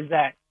Cohen is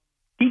that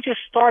he just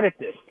started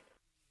this.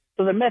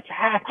 So the Mets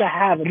have to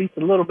have at least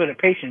a little bit of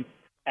patience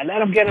and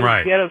let him get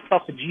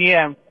himself a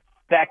GM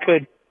that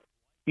could,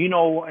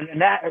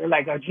 and that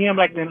like a GM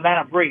like the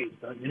Atlanta Braves,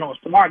 a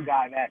smart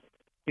guy that,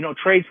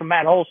 trades for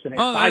Matt Olson.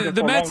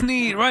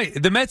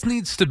 The Mets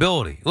need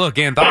stability. Look,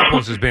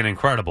 Anthopoulos has been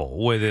incredible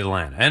with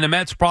Atlanta, and the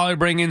Mets probably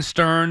bring in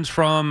Stearns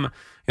from,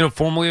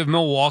 formerly of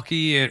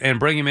Milwaukee, and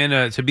bring him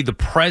in to be the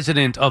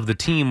president of the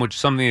team, which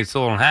is something they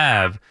still don't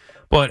have.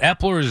 But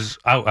Epler is,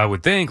 I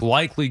would think,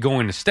 likely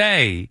going to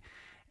stay.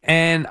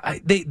 And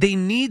they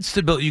need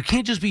stability. You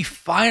can't just be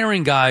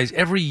firing guys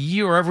every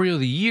year or every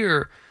other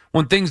year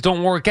when things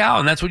don't work out.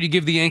 And that's what you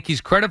give the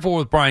Yankees credit for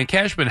with Brian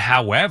Cashman.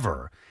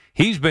 However,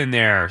 he's been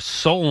there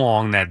so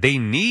long that they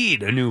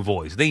need a new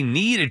voice. They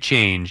need a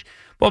change.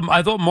 But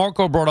I thought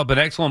Marco brought up an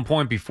excellent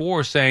point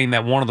before, saying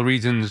that one of the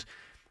reasons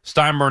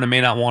Steinbrenner may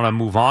not want to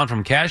move on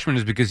from Cashman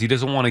is because he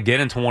doesn't want to get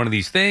into one of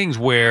these things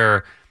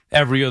where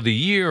every other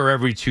year or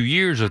every 2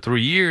 years or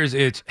 3 years,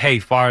 it's, hey,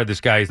 fire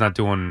this guy. He's not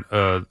doing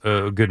a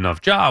good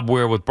enough job.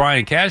 Where with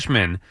Brian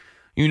Cashman,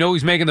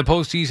 he's making the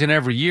postseason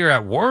every year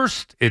at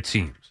worst, it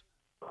seems.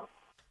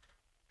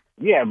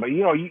 Yeah, but,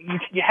 you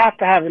have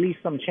to have at least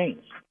some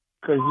change.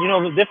 Because,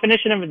 the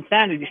definition of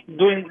insanity is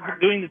doing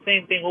the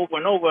same thing over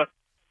and over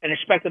and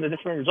expecting a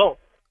different result.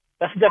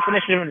 That's the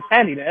definition of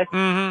insanity.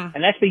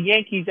 And that's the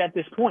Yankees at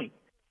this point.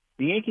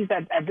 The Yankees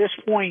at this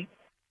point,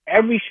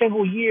 every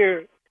single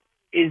year,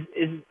 is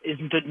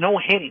no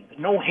hitting,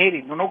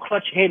 no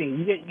clutch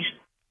hitting.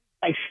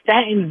 Like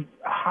Stanton,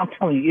 I'm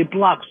telling you, it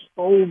blocks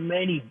so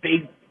many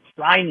big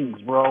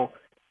signings, bro.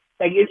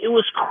 Like it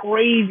was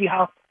crazy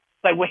how,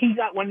 like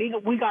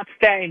we got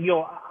Stanton,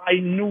 I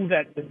knew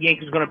that the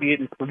Yankees were gonna be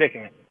in this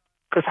predicament.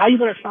 Because how you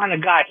gonna sign a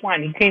guy?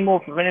 Fine, he came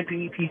over for an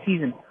MVP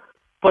season,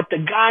 but the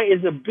guy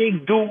is a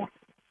big dude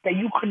that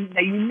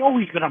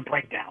he's gonna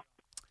break down.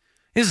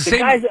 It's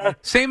the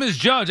same as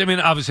Judge. I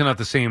mean, obviously not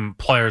the same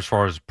player as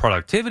far as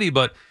productivity,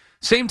 but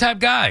same type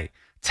guy.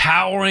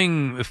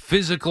 Towering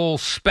physical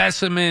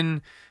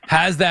specimen,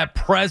 has that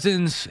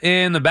presence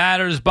in the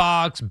batter's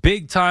box,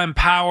 big-time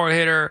power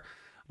hitter,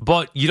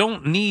 but you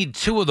don't need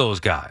two of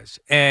those guys.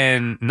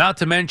 And not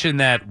to mention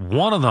that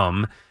one of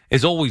them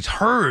is always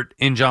hurt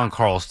in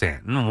Giancarlo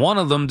Stanton. One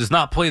of them does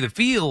not play the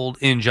field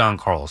in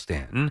Giancarlo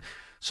Stanton.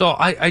 So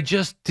I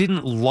just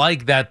didn't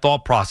like that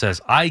thought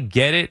process. I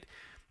get it.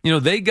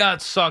 They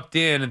got sucked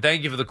in, and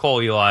thank you for the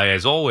call, Eli,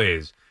 as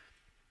always.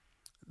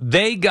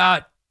 They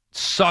got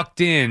sucked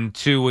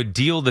into a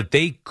deal that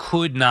they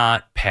could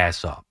not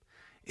pass up.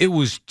 It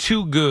was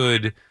too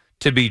good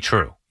to be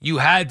true. You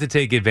had to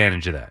take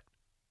advantage of that.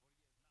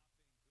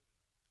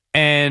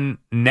 And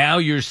now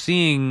you're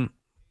seeing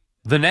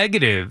the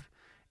negative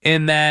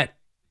in that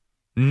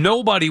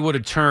nobody would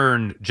have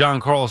turned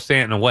Giancarlo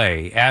Stanton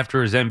away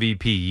after his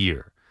MVP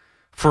year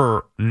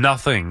for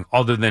nothing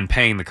other than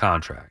paying the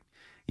contract.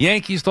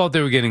 Yankees thought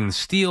they were getting the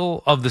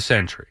steal of the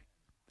century,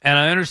 and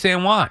I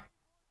understand why.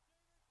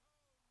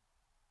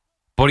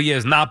 But he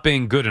has not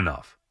been good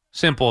enough.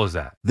 Simple as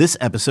that. This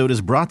episode is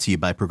brought to you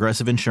by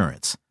Progressive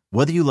Insurance.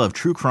 Whether you love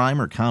true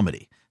crime or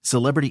comedy,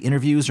 celebrity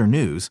interviews or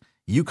news,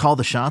 you call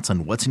the shots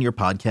on what's in your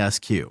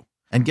podcast queue.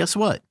 And guess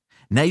what?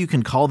 Now you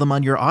can call them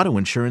on your auto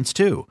insurance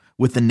too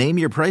with the Name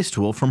Your Price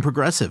tool from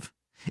Progressive.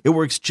 It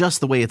works just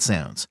the way it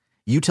sounds.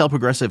 You tell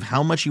Progressive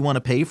how much you want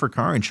to pay for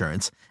car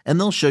insurance, and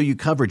they'll show you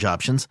coverage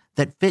options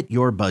that fit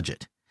your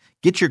budget.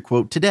 Get your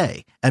quote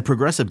today at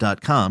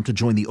Progressive.com to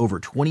join the over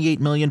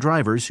 28 million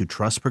drivers who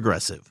trust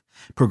Progressive.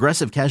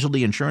 Progressive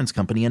Casualty Insurance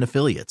Company and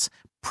Affiliates.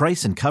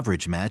 Price and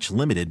coverage match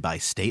limited by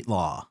state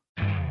law.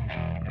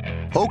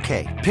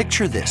 Okay,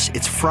 picture this.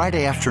 It's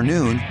Friday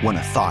afternoon when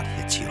a thought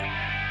hits you.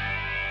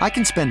 I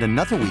can spend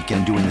another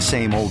weekend doing the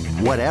same old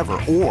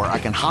whatever, or I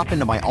can hop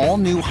into my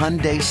all-new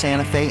Hyundai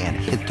Santa Fe and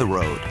hit the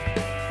road.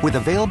 With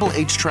available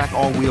H-Track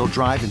all-wheel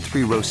drive and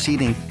 3-row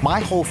seating,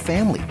 my whole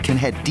family can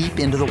head deep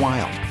into the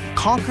wild.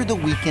 Conquer the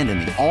weekend in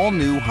the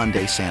all-new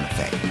Hyundai Santa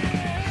Fe.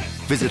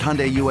 Visit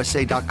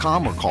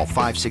HyundaiUSA.com or call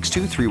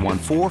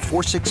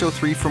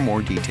 562-314-4603 for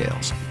more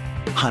details.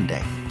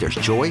 Hyundai, there's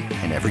joy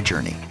in every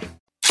journey.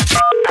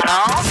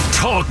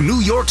 Talk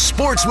New York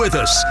sports with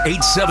us.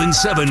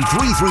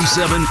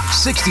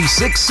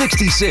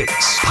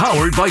 877-337-6666.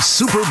 Powered by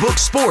Superbook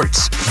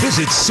Sports.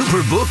 Visit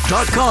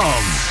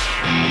superbook.com.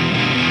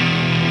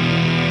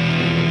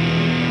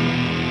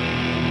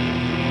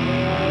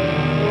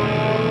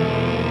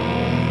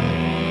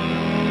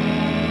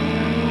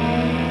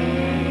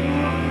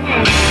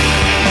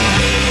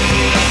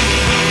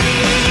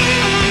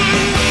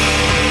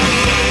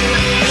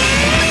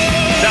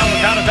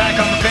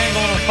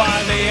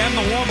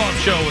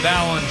 Show with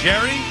Al and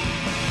Jerry.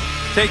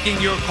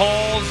 Taking your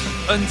calls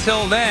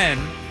until then.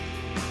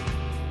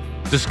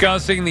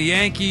 Discussing the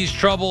Yankees'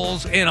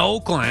 troubles in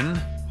Oakland.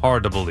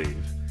 Hard to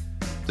believe.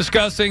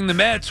 Discussing the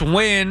Mets'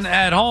 win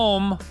at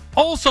home.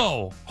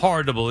 Also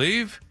hard to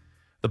believe.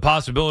 The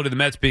possibility of the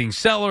Mets being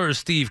sellers.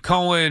 Steve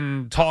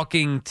Cohen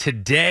talking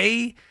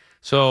today.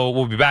 So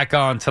we'll be back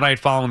on tonight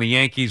following the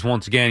Yankees.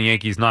 Once again,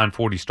 Yankees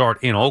 9:40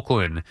 start in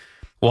Oakland.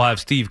 We'll have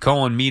Steve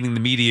Cohen meeting the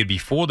media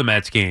before the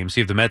Mets game,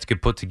 see if the Mets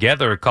could put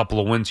together a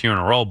couple of wins here in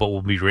a row, but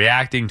we'll be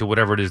reacting to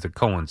whatever it is that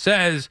Cohen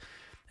says.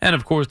 And,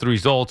 of course, the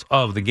results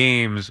of the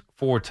games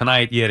for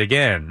tonight yet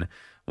again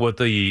with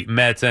the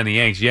Mets and the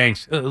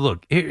Yanks.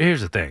 Look,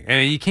 here's the thing.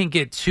 You can't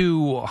get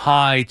too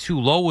high, too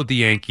low with the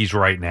Yankees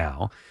right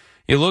now.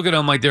 You look at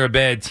them like they're a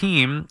bad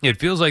team. It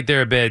feels like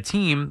they're a bad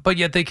team, but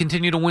yet they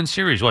continue to win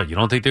series. What, you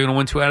don't think they're going to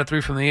win 2 out of 3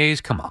 from the A's?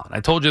 Come on.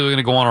 I told you they're going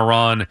to go on a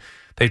run.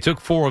 They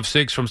took 4 of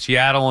 6 from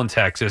Seattle and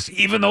Texas,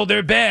 even though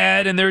they're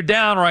bad and they're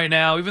down right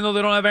now, even though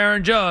they don't have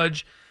Aaron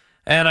Judge.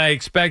 And I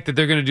expect that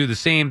they're going to do the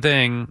same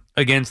thing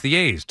against the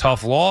A's.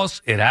 Tough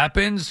loss. It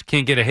happens.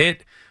 Can't get a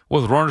hit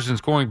with runners in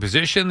scoring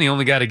position. The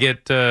only guy to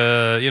get,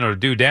 to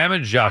do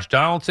damage, Josh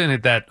Donaldson,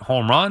 hit that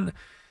home run.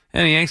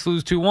 And the Yanks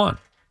lose 2-1.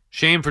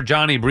 Shame for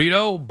Johnny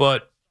Brito,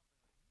 but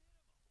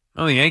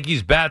the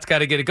Yankees' bat's got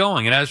to get it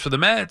going. And as for the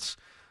Mets,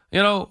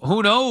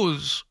 who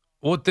knows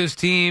what this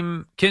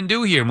team can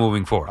do here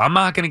moving forward. I'm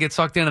not going to get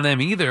sucked into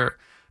them either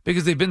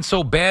because they've been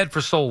so bad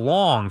for so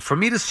long. For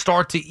me to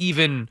start to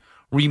even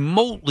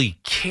remotely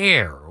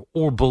care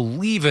or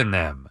believe in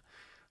them,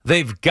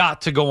 they've got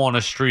to go on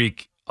a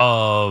streak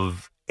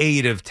of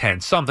 8 of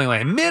 10, something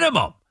like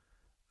minimum.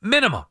 And I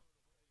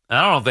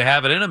don't know if they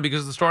have it in them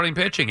because of the starting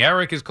pitching.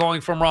 Eric is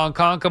calling from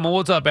Ronkonkoma.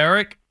 What's up,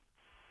 Eric?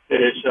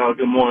 Hey, Sal.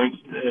 Good morning,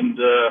 and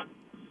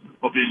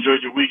hope you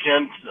enjoyed your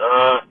weekend.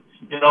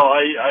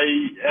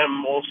 I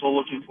am also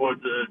looking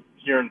forward to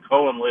hearing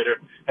Cohen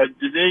later.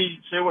 Did they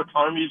say what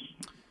time he's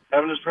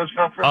having his press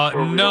conference?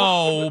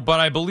 No, but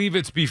I believe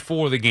it's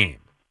before the game.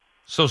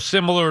 So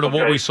similar to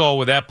what we saw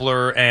with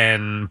Epler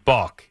and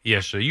Buck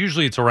yesterday.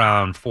 Usually it's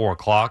around 4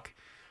 o'clock,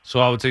 so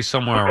I would say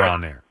somewhere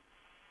around there.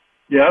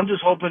 Yeah, I'm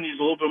just hoping he's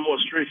a little bit more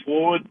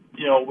straightforward,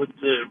 with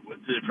the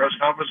press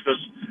conference,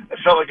 because I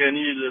felt like I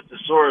needed a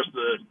thesaurus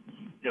to,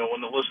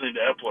 when they're listening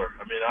to Epler.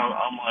 I mean,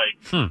 I'm like,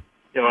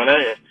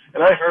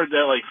 and I heard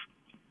that like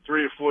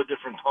 3 or 4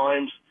 different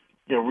times,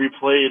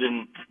 replayed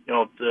and,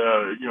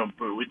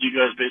 with you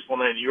guys Baseball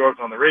Night in New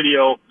York on the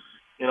radio,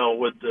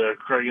 with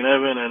Craig and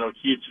Evan. I know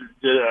Keith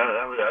did it.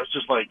 I was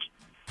just like,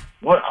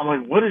 what? I'm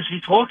like, what is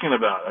he talking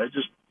about? I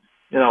just,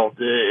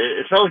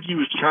 it felt like he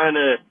was trying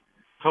to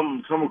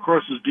come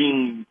across as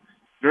being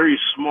very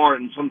smart,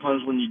 and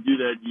sometimes when you do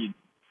that, you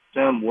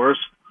sound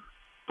worse.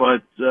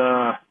 But,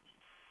 but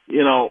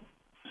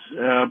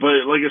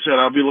like I said,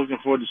 I'll be looking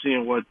forward to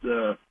seeing what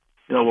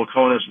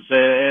Cohen has to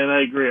say. And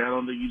I agree. I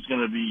don't think he's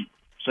going to be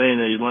saying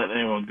that he's letting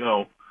anyone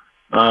go.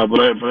 But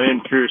I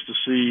am curious to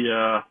see,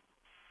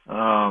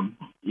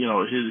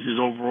 his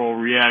overall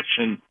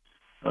reaction,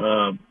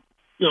 to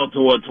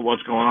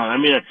what's going on. I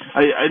mean,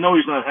 I know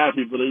he's not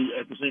happy, but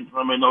at the same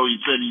time, I know he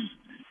said he's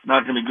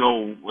not going to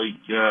go blow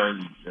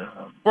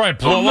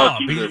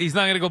up. He's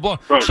not going to go blow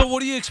up. Right. So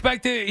what do you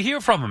expect to hear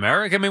from him,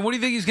 Eric? I mean, what do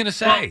you think he's going to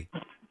say?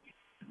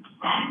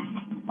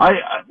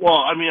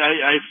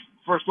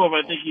 First off,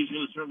 I think he's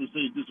going to certainly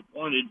say he's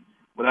disappointed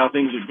with how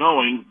things are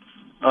going.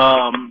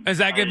 Is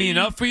that going to be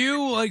enough for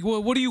you? Like,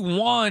 what do you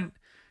want?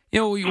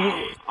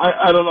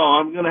 I don't know.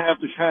 I'm going to have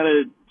to kind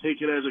of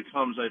take it as it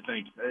comes, I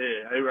think.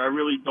 I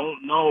really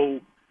don't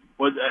know.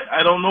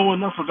 I don't know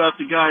enough about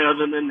the guy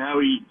other than how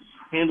he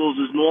handles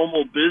his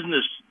normal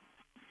business,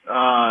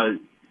 the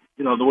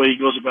way he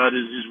goes about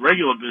his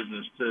regular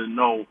business to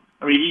know.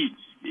 I mean,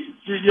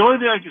 the only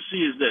thing I can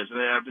see is this, and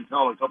I've been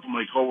telling a couple of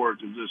my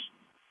coworkers this,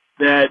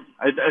 that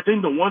I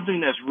think the one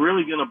thing that's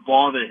really going to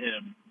bother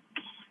him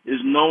is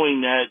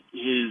knowing that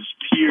his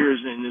peers,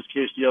 in this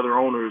case the other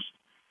owners,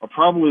 are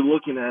probably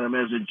looking at him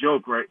as a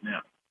joke right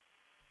now.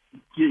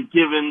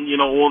 Given,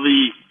 all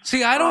the...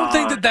 See, I don't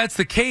think that that's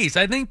the case.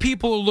 I think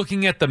people are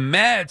looking at the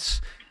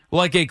Mets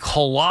like a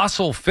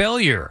colossal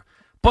failure,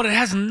 but it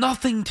has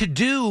nothing to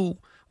do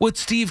with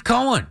Steve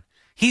Cohen.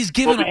 He's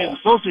given... Well, he's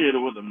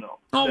associated with him, though.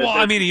 Oh, well,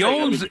 I mean,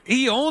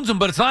 he owns them,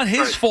 but it's not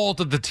his fault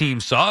that the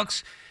team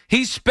sucks.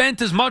 He's spent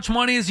as much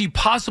money as he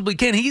possibly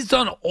can. He's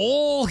done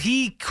all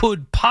he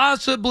could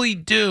possibly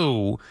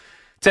do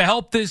to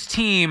help this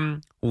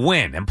team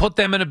win and put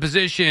them in a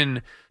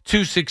position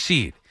to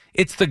succeed.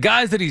 It's the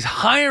guys that he's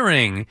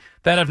hiring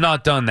that have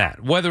not done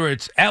that, whether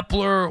it's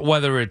Epler,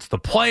 whether it's the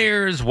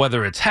players,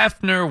 whether it's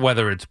Hefner,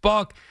 whether it's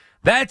Buck.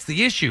 That's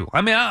the issue.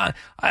 I mean, I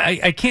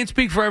can't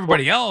speak for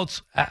everybody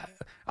else.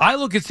 I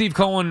look at Steve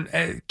Cohen,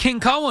 King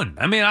Cohen.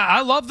 I mean,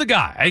 I love the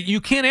guy. You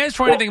can't ask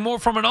for anything more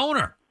from an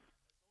owner.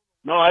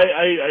 No,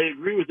 I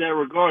agree with that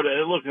regard.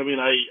 Look, I mean,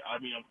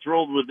 I'm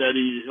thrilled with that.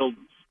 He'll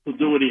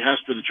do what he has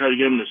to try to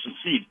get him to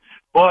succeed.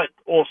 But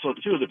also,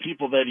 too, the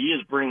people that he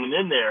is bringing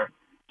in there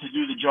to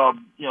do the job,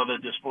 that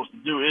they're supposed to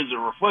do is a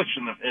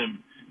reflection of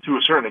him to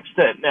a certain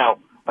extent. Now,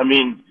 I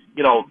mean,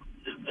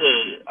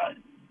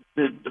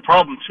 the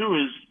problem too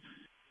is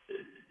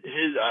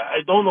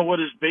I don't know what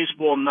his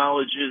baseball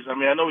knowledge is. I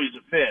mean, I know he's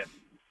a fan,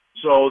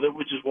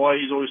 which is why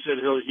he's always said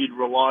he'd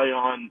rely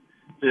on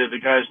the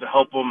guys to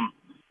help him,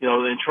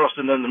 and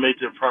trusting them to make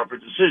their proper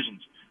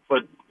decisions.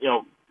 But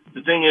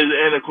the thing is,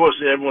 and of course,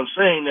 everyone's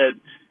saying that,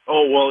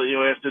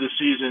 after the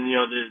season,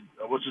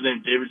 what's his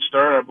name, David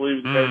Stern, I believe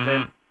is the guy's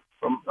name.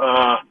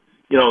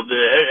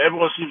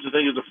 Everyone seems to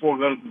think it's a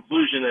foregone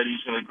conclusion that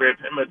he's going to grab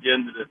him at the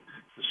end of the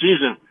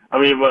season. I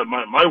mean,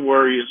 my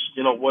worry is,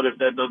 what if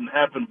that doesn't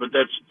happen? But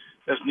that's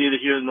neither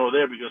here nor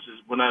there because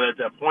we're not at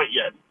that point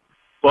yet.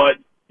 But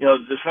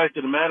the fact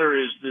of the matter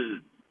is,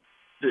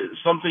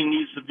 something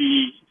needs to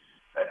be,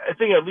 I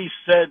think, at least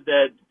said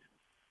that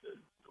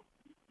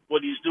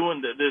what he's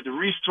doing, the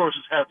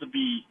resources have to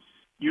be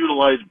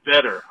utilized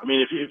better. I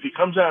mean, if he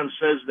comes out and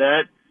says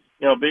that,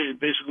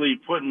 basically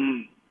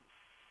putting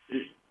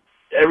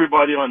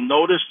everybody on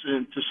notice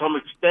and to some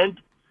extent,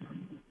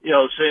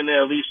 saying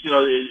that at least,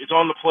 it's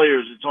on the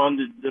players, it's on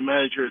the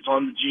manager, it's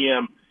on the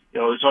GM,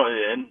 it's on,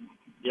 and,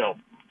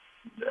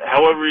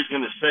 however he's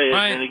going to say it.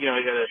 Right. And again,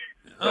 I got to,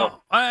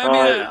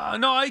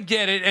 no, I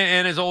get it.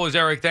 And as always,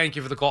 Eric, thank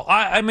you for the call.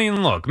 I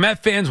mean, look,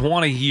 Met fans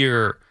want to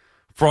hear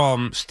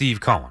from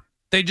Steve Cohen.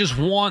 They just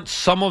want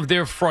some of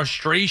their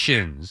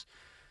frustrations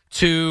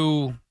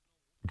to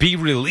be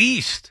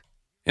released.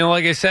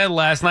 Like I said,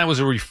 last night was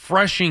a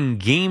refreshing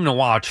game to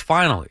watch,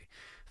 finally.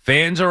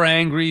 Fans are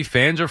angry.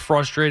 Fans are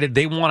frustrated.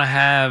 They want to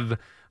have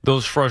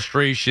those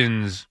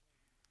frustrations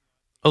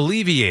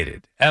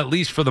alleviated, at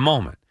least for the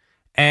moment.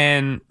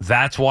 And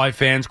that's why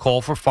fans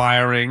call for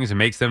firings. It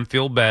makes them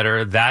feel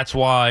better. That's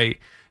why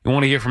you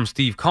want to hear from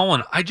Steve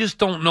Cohen. I just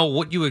don't know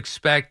what you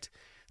expect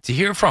to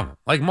hear from him.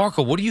 Like,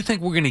 Marco, what do you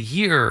think we're going to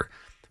hear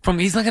from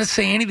him? He's not going to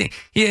say anything.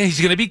 Yeah, he's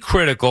going to be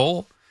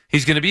critical.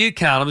 He's going to be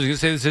accountable. He's going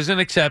to say this isn't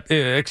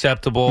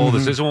acceptable. Mm-hmm.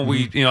 This isn't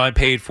what I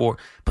paid for.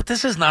 But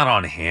this is not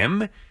on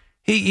him.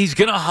 He's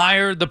going to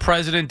hire the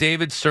president,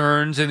 David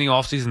Stearns, in the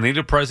offseason. They need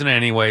a president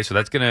anyway, so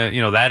that's going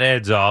to, that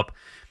adds up,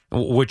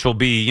 which will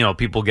be,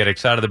 people get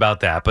excited about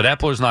that. But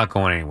Epler's not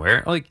going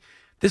anywhere. Like,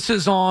 this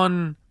is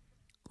on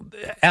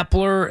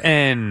Epler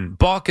and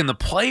Buck and the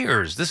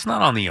players. This is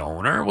not on the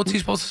owner. What's he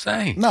supposed to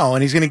say? No,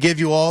 and he's going to give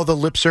you all the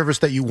lip service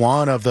that you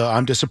want of the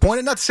I'm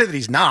disappointed. Not to say that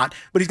he's not,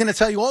 but he's going to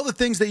tell you all the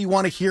things that you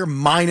want to hear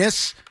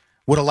minus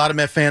what a lot of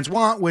Met fans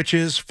want, which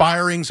is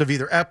firings of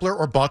either Epler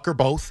or Buck or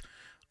both,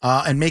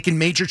 and making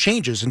major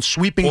changes and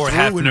sweeping or through.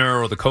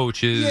 Hefner or the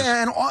coaches.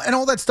 Yeah, and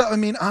all that stuff. I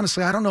mean,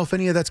 honestly, I don't know if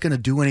any of that's going to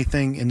do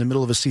anything in the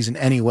middle of a season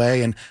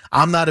anyway, and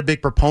I'm not a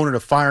big proponent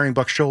of firing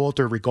Buck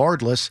Showalter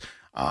regardless.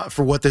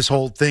 For what this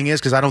whole thing is,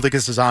 because I don't think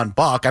this is on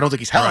Buck. I don't think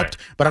he's helped,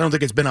 but I don't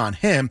think it's been on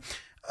him.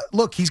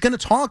 Look, he's going to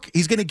talk.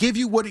 He's going to give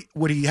you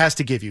what he has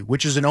to give you,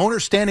 which is an owner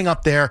standing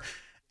up there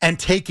and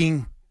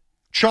taking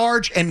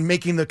charge and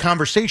making the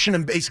conversation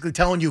and basically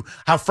telling you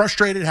how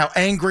frustrated, how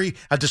angry,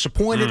 how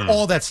disappointed,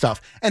 all that stuff.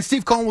 And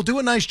Steve Cohen will do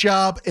a nice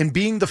job in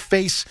being the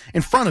face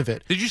in front of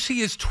it. Did you see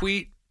his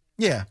tweet?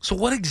 Yeah. So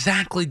what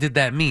exactly did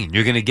that mean?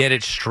 You're going to get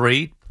it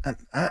straight?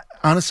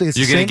 Honestly, it's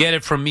you're going to get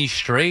it from me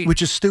straight,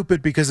 which is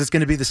stupid because it's going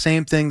to be the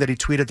same thing that he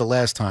tweeted the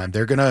last time.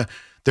 They're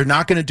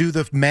not going to do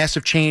the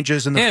massive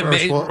changes in the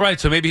first. Right.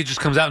 So maybe he just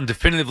comes out and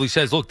definitively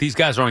says, "Look, these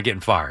guys aren't getting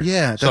fired."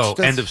 Yeah. So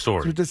end of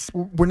story.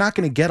 We're not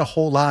going to get a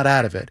whole lot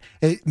out of it.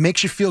 It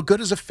makes you feel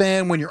good as a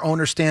fan when your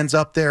owner stands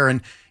up there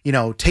and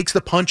takes the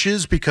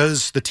punches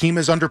because the team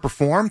has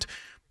underperformed.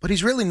 But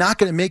he's really not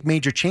going to make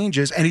major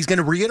changes, and he's going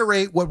to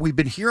reiterate what we've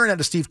been hearing out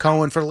of Steve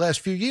Cohen for the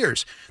last few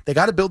years. They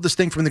got to build this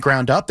thing from the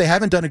ground up. They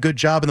haven't done a good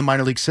job in the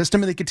minor league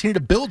system, and they continue to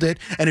build it.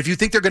 And if you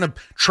think they're going to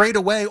trade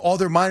away all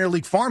their minor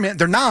league farmhand,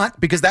 they're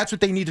not, because that's what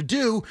they need to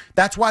do.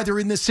 That's why they're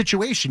in this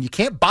situation. You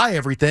can't buy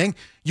everything.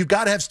 You've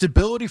got to have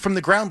stability from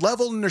the ground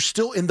level, and they're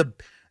still in the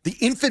the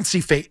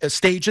infancy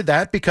stage of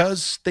that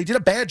because they did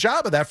a bad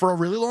job of that for a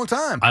really long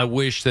time. I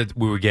wish that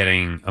we were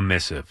getting a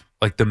missive,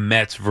 like the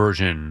Mets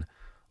version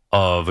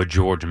of a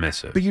George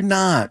missive. But you're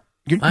not.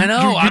 I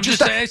know. I'm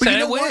just saying.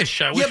 I wish.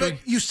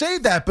 But you say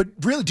that, but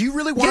really, do you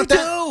really want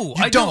that?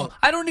 I don't.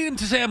 I don't need him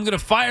to say I'm going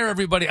to fire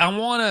everybody. I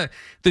want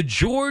the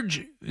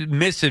George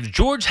missive.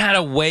 George had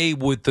a way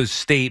with the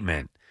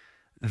statement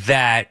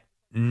that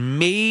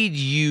made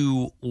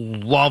you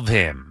love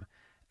him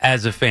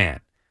as a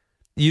fan.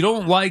 You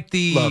don't like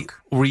the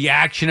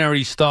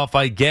reactionary stuff.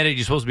 I get it.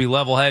 You're supposed to be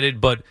level-headed,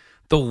 but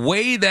the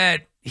way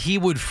that he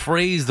would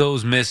phrase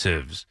those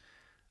missives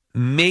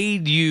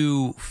made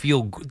you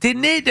feel good.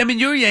 Didn't it? I mean,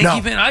 you're a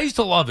Yankee fan. I used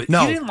to love it.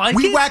 No. You didn't like it?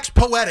 We wax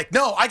poetic.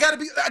 No, I got to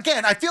be,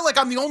 again, I feel like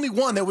I'm the only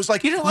one that was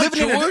like, you didn't like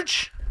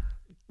George?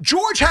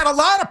 George had a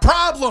lot of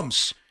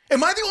problems.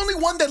 Am I the only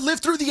one that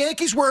lived through the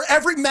Yankees where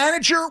every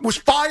manager was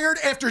fired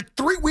after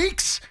 3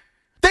 weeks?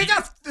 They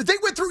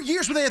went through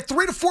years where they had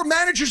 3 to 4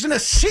 managers in a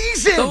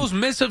season. Those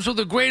missives were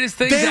the greatest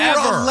things ever. They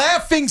were a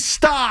laughing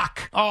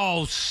stock.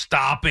 Oh,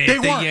 stop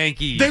it.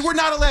 Yankees. They were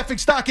not a laughing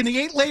stock in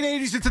the late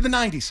 80s into the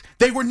 90s.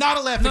 They were not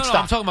a laughing stock.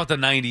 I'm talking about the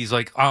 90s,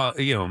 like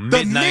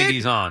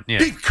mid-90s on. Yeah.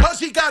 Because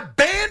he got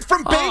banned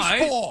from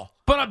baseball.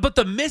 But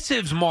the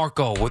missives,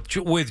 Marco,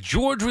 with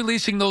George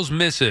releasing those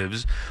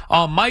missives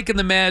on Mike and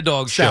the Mad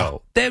Dog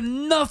show,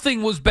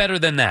 nothing was better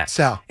than that.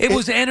 Sal, it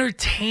was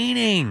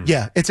entertaining.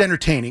 Yeah, it's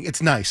entertaining.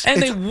 It's nice. And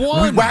they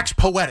won. We wax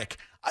poetic.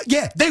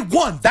 Yeah, they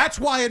won. That's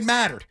why it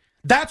mattered.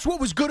 That's what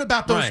was good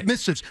about those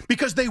missives,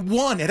 because they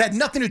won. It had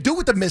nothing to do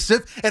with the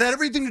missive. It had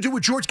everything to do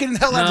with George getting the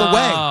hell out of the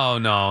way.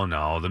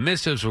 No. The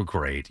missives were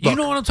great. Look, you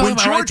know what I'm talking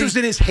about? When George was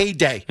in his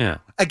heyday, yeah.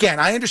 Again,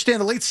 I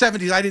understand the late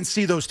 70s, I didn't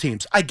see those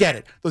teams. I get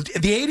it. The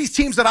 80s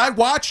teams that I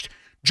watched,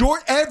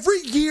 George, every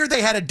year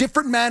they had a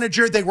different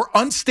manager. They were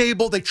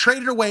unstable. They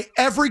traded away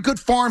every good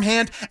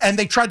farmhand, and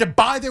they tried to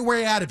buy their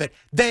way out of it.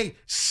 They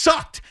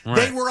sucked. Right.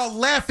 They were a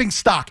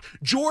laughingstock.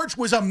 George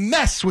was a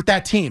mess with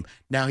that team.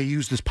 Now, he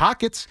used his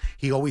pockets.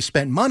 He always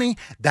spent money.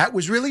 That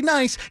was really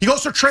nice. He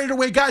also traded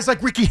away guys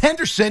like Ricky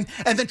Henderson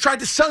and then tried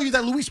to sell you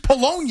that Luis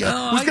Polonia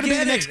was going to be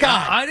the next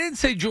guy. I didn't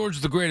say George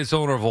is the greatest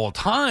owner of all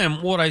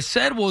time. What I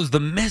said was the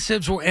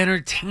missives were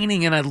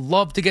entertaining, and I'd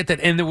love to get that.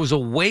 And there was a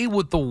way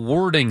with the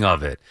wording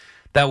of it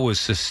that was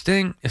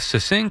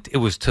succinct. It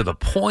was to the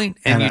point,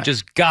 and you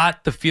just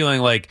got the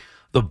feeling like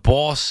the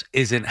boss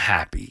isn't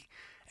happy.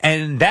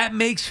 And that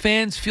makes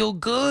fans feel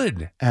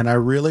good. And I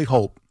really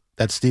hope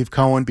that Steve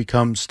Cohen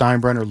becomes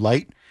Steinbrenner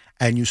light,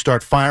 and you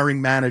start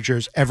firing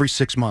managers every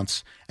 6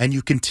 months, and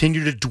you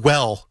continue to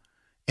dwell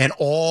in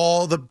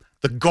all the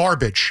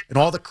garbage and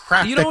all the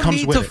crap that comes with it.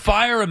 You don't need to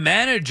fire a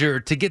manager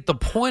to get the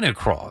point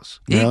across.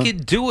 He can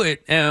do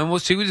it, and we'll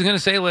see what he's going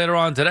to say later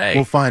on today.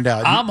 We'll find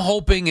out. I'm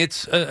hoping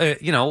it's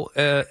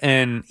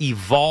an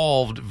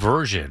evolved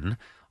version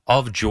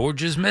of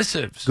George's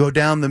missives. Go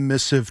down the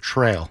missive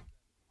trail,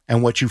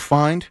 and what you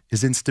find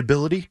is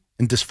instability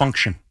and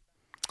dysfunction.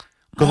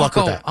 Good luck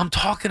with that. I'm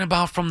talking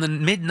about from the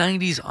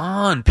mid-'90s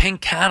on. Pink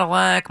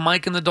Cadillac,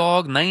 Mike and the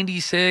Dog,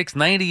 96,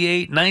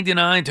 98,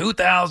 99,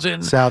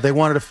 2000. Sal, they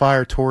wanted to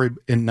fire Torrey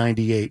in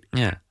 98.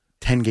 Yeah.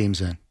 10 games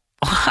in.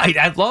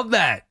 I love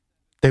that.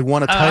 They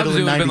won a title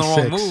in 96. Been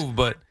the wrong move,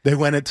 but they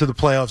went into the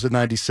playoffs in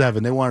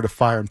 97. They wanted to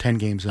fire him 10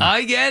 games in.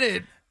 I get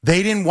it.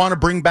 They didn't want to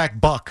bring back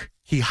Buck.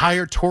 He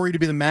hired Torrey to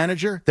be the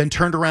manager, then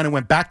turned around and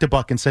went back to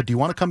Buck and said, "Do you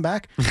want to come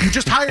back? You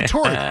just hired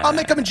Torrey. I'll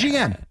make him a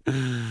GM."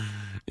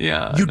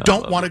 Yeah, you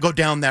don't want to go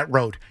down that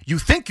road. You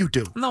think you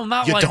do. No,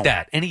 not you like don't.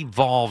 that. An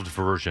evolved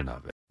version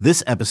of it.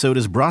 This episode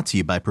is brought to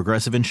you by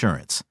Progressive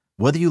Insurance.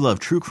 Whether you love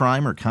true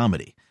crime or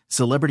comedy,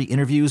 celebrity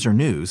interviews or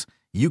news,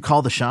 you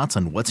call the shots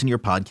on what's in your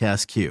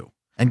podcast queue.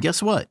 And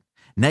guess what?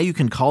 Now you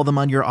can call them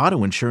on your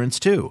auto insurance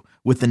too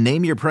with the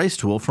Name Your Price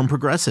tool from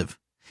Progressive.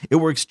 It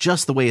works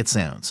just the way it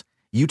sounds.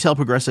 You tell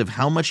Progressive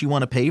how much you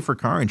want to pay for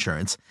car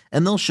insurance,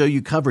 and they'll show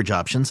you coverage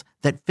options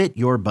that fit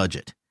your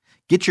budget.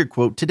 Get your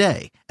quote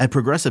today at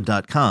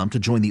Progressive.com to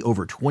join the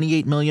over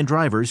 28 million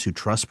drivers who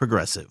trust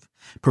Progressive.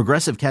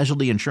 Progressive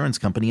Casualty Insurance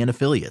Company and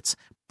Affiliates.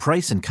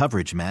 Price and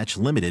coverage match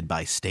limited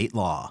by state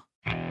law.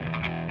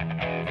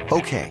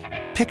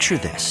 Okay, picture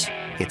this.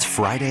 It's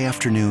Friday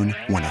afternoon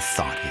when a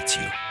thought hits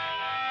you.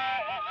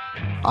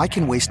 I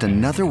can waste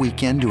another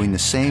weekend doing the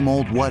same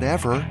old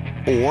whatever,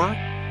 or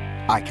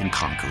I can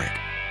conquer it.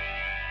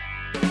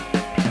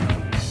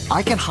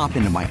 I can hop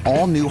into my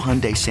all-new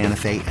Hyundai Santa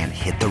Fe and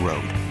hit the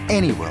road.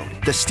 Any road.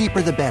 The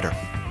steeper, the better.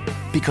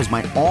 Because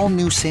my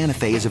all-new Santa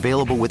Fe is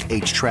available with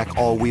H-Track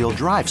all-wheel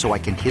drive, so I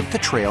can hit the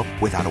trail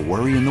without a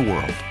worry in the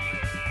world.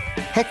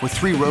 Heck, with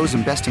 3 rows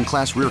and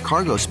best-in-class rear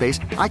cargo space,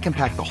 I can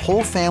pack the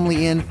whole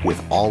family in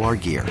with all our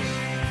gear.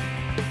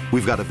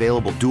 We've got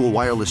available dual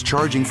wireless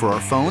charging for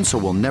our phones, so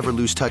we'll never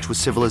lose touch with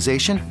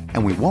civilization,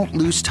 and we won't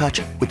lose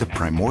touch with the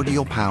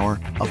primordial power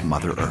of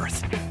Mother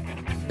Earth.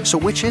 So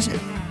which is it?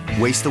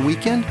 Waste the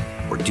weekend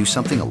or do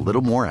something a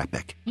little more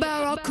epic?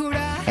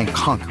 And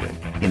conquer it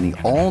in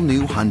the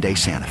all-new Hyundai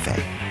Santa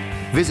Fe.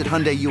 Visit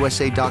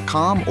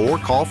HyundaiUSA.com or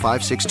call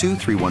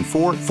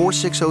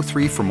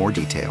 562-314-4603 for more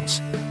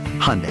details.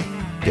 Hyundai,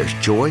 There's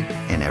joy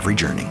in every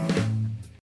journey.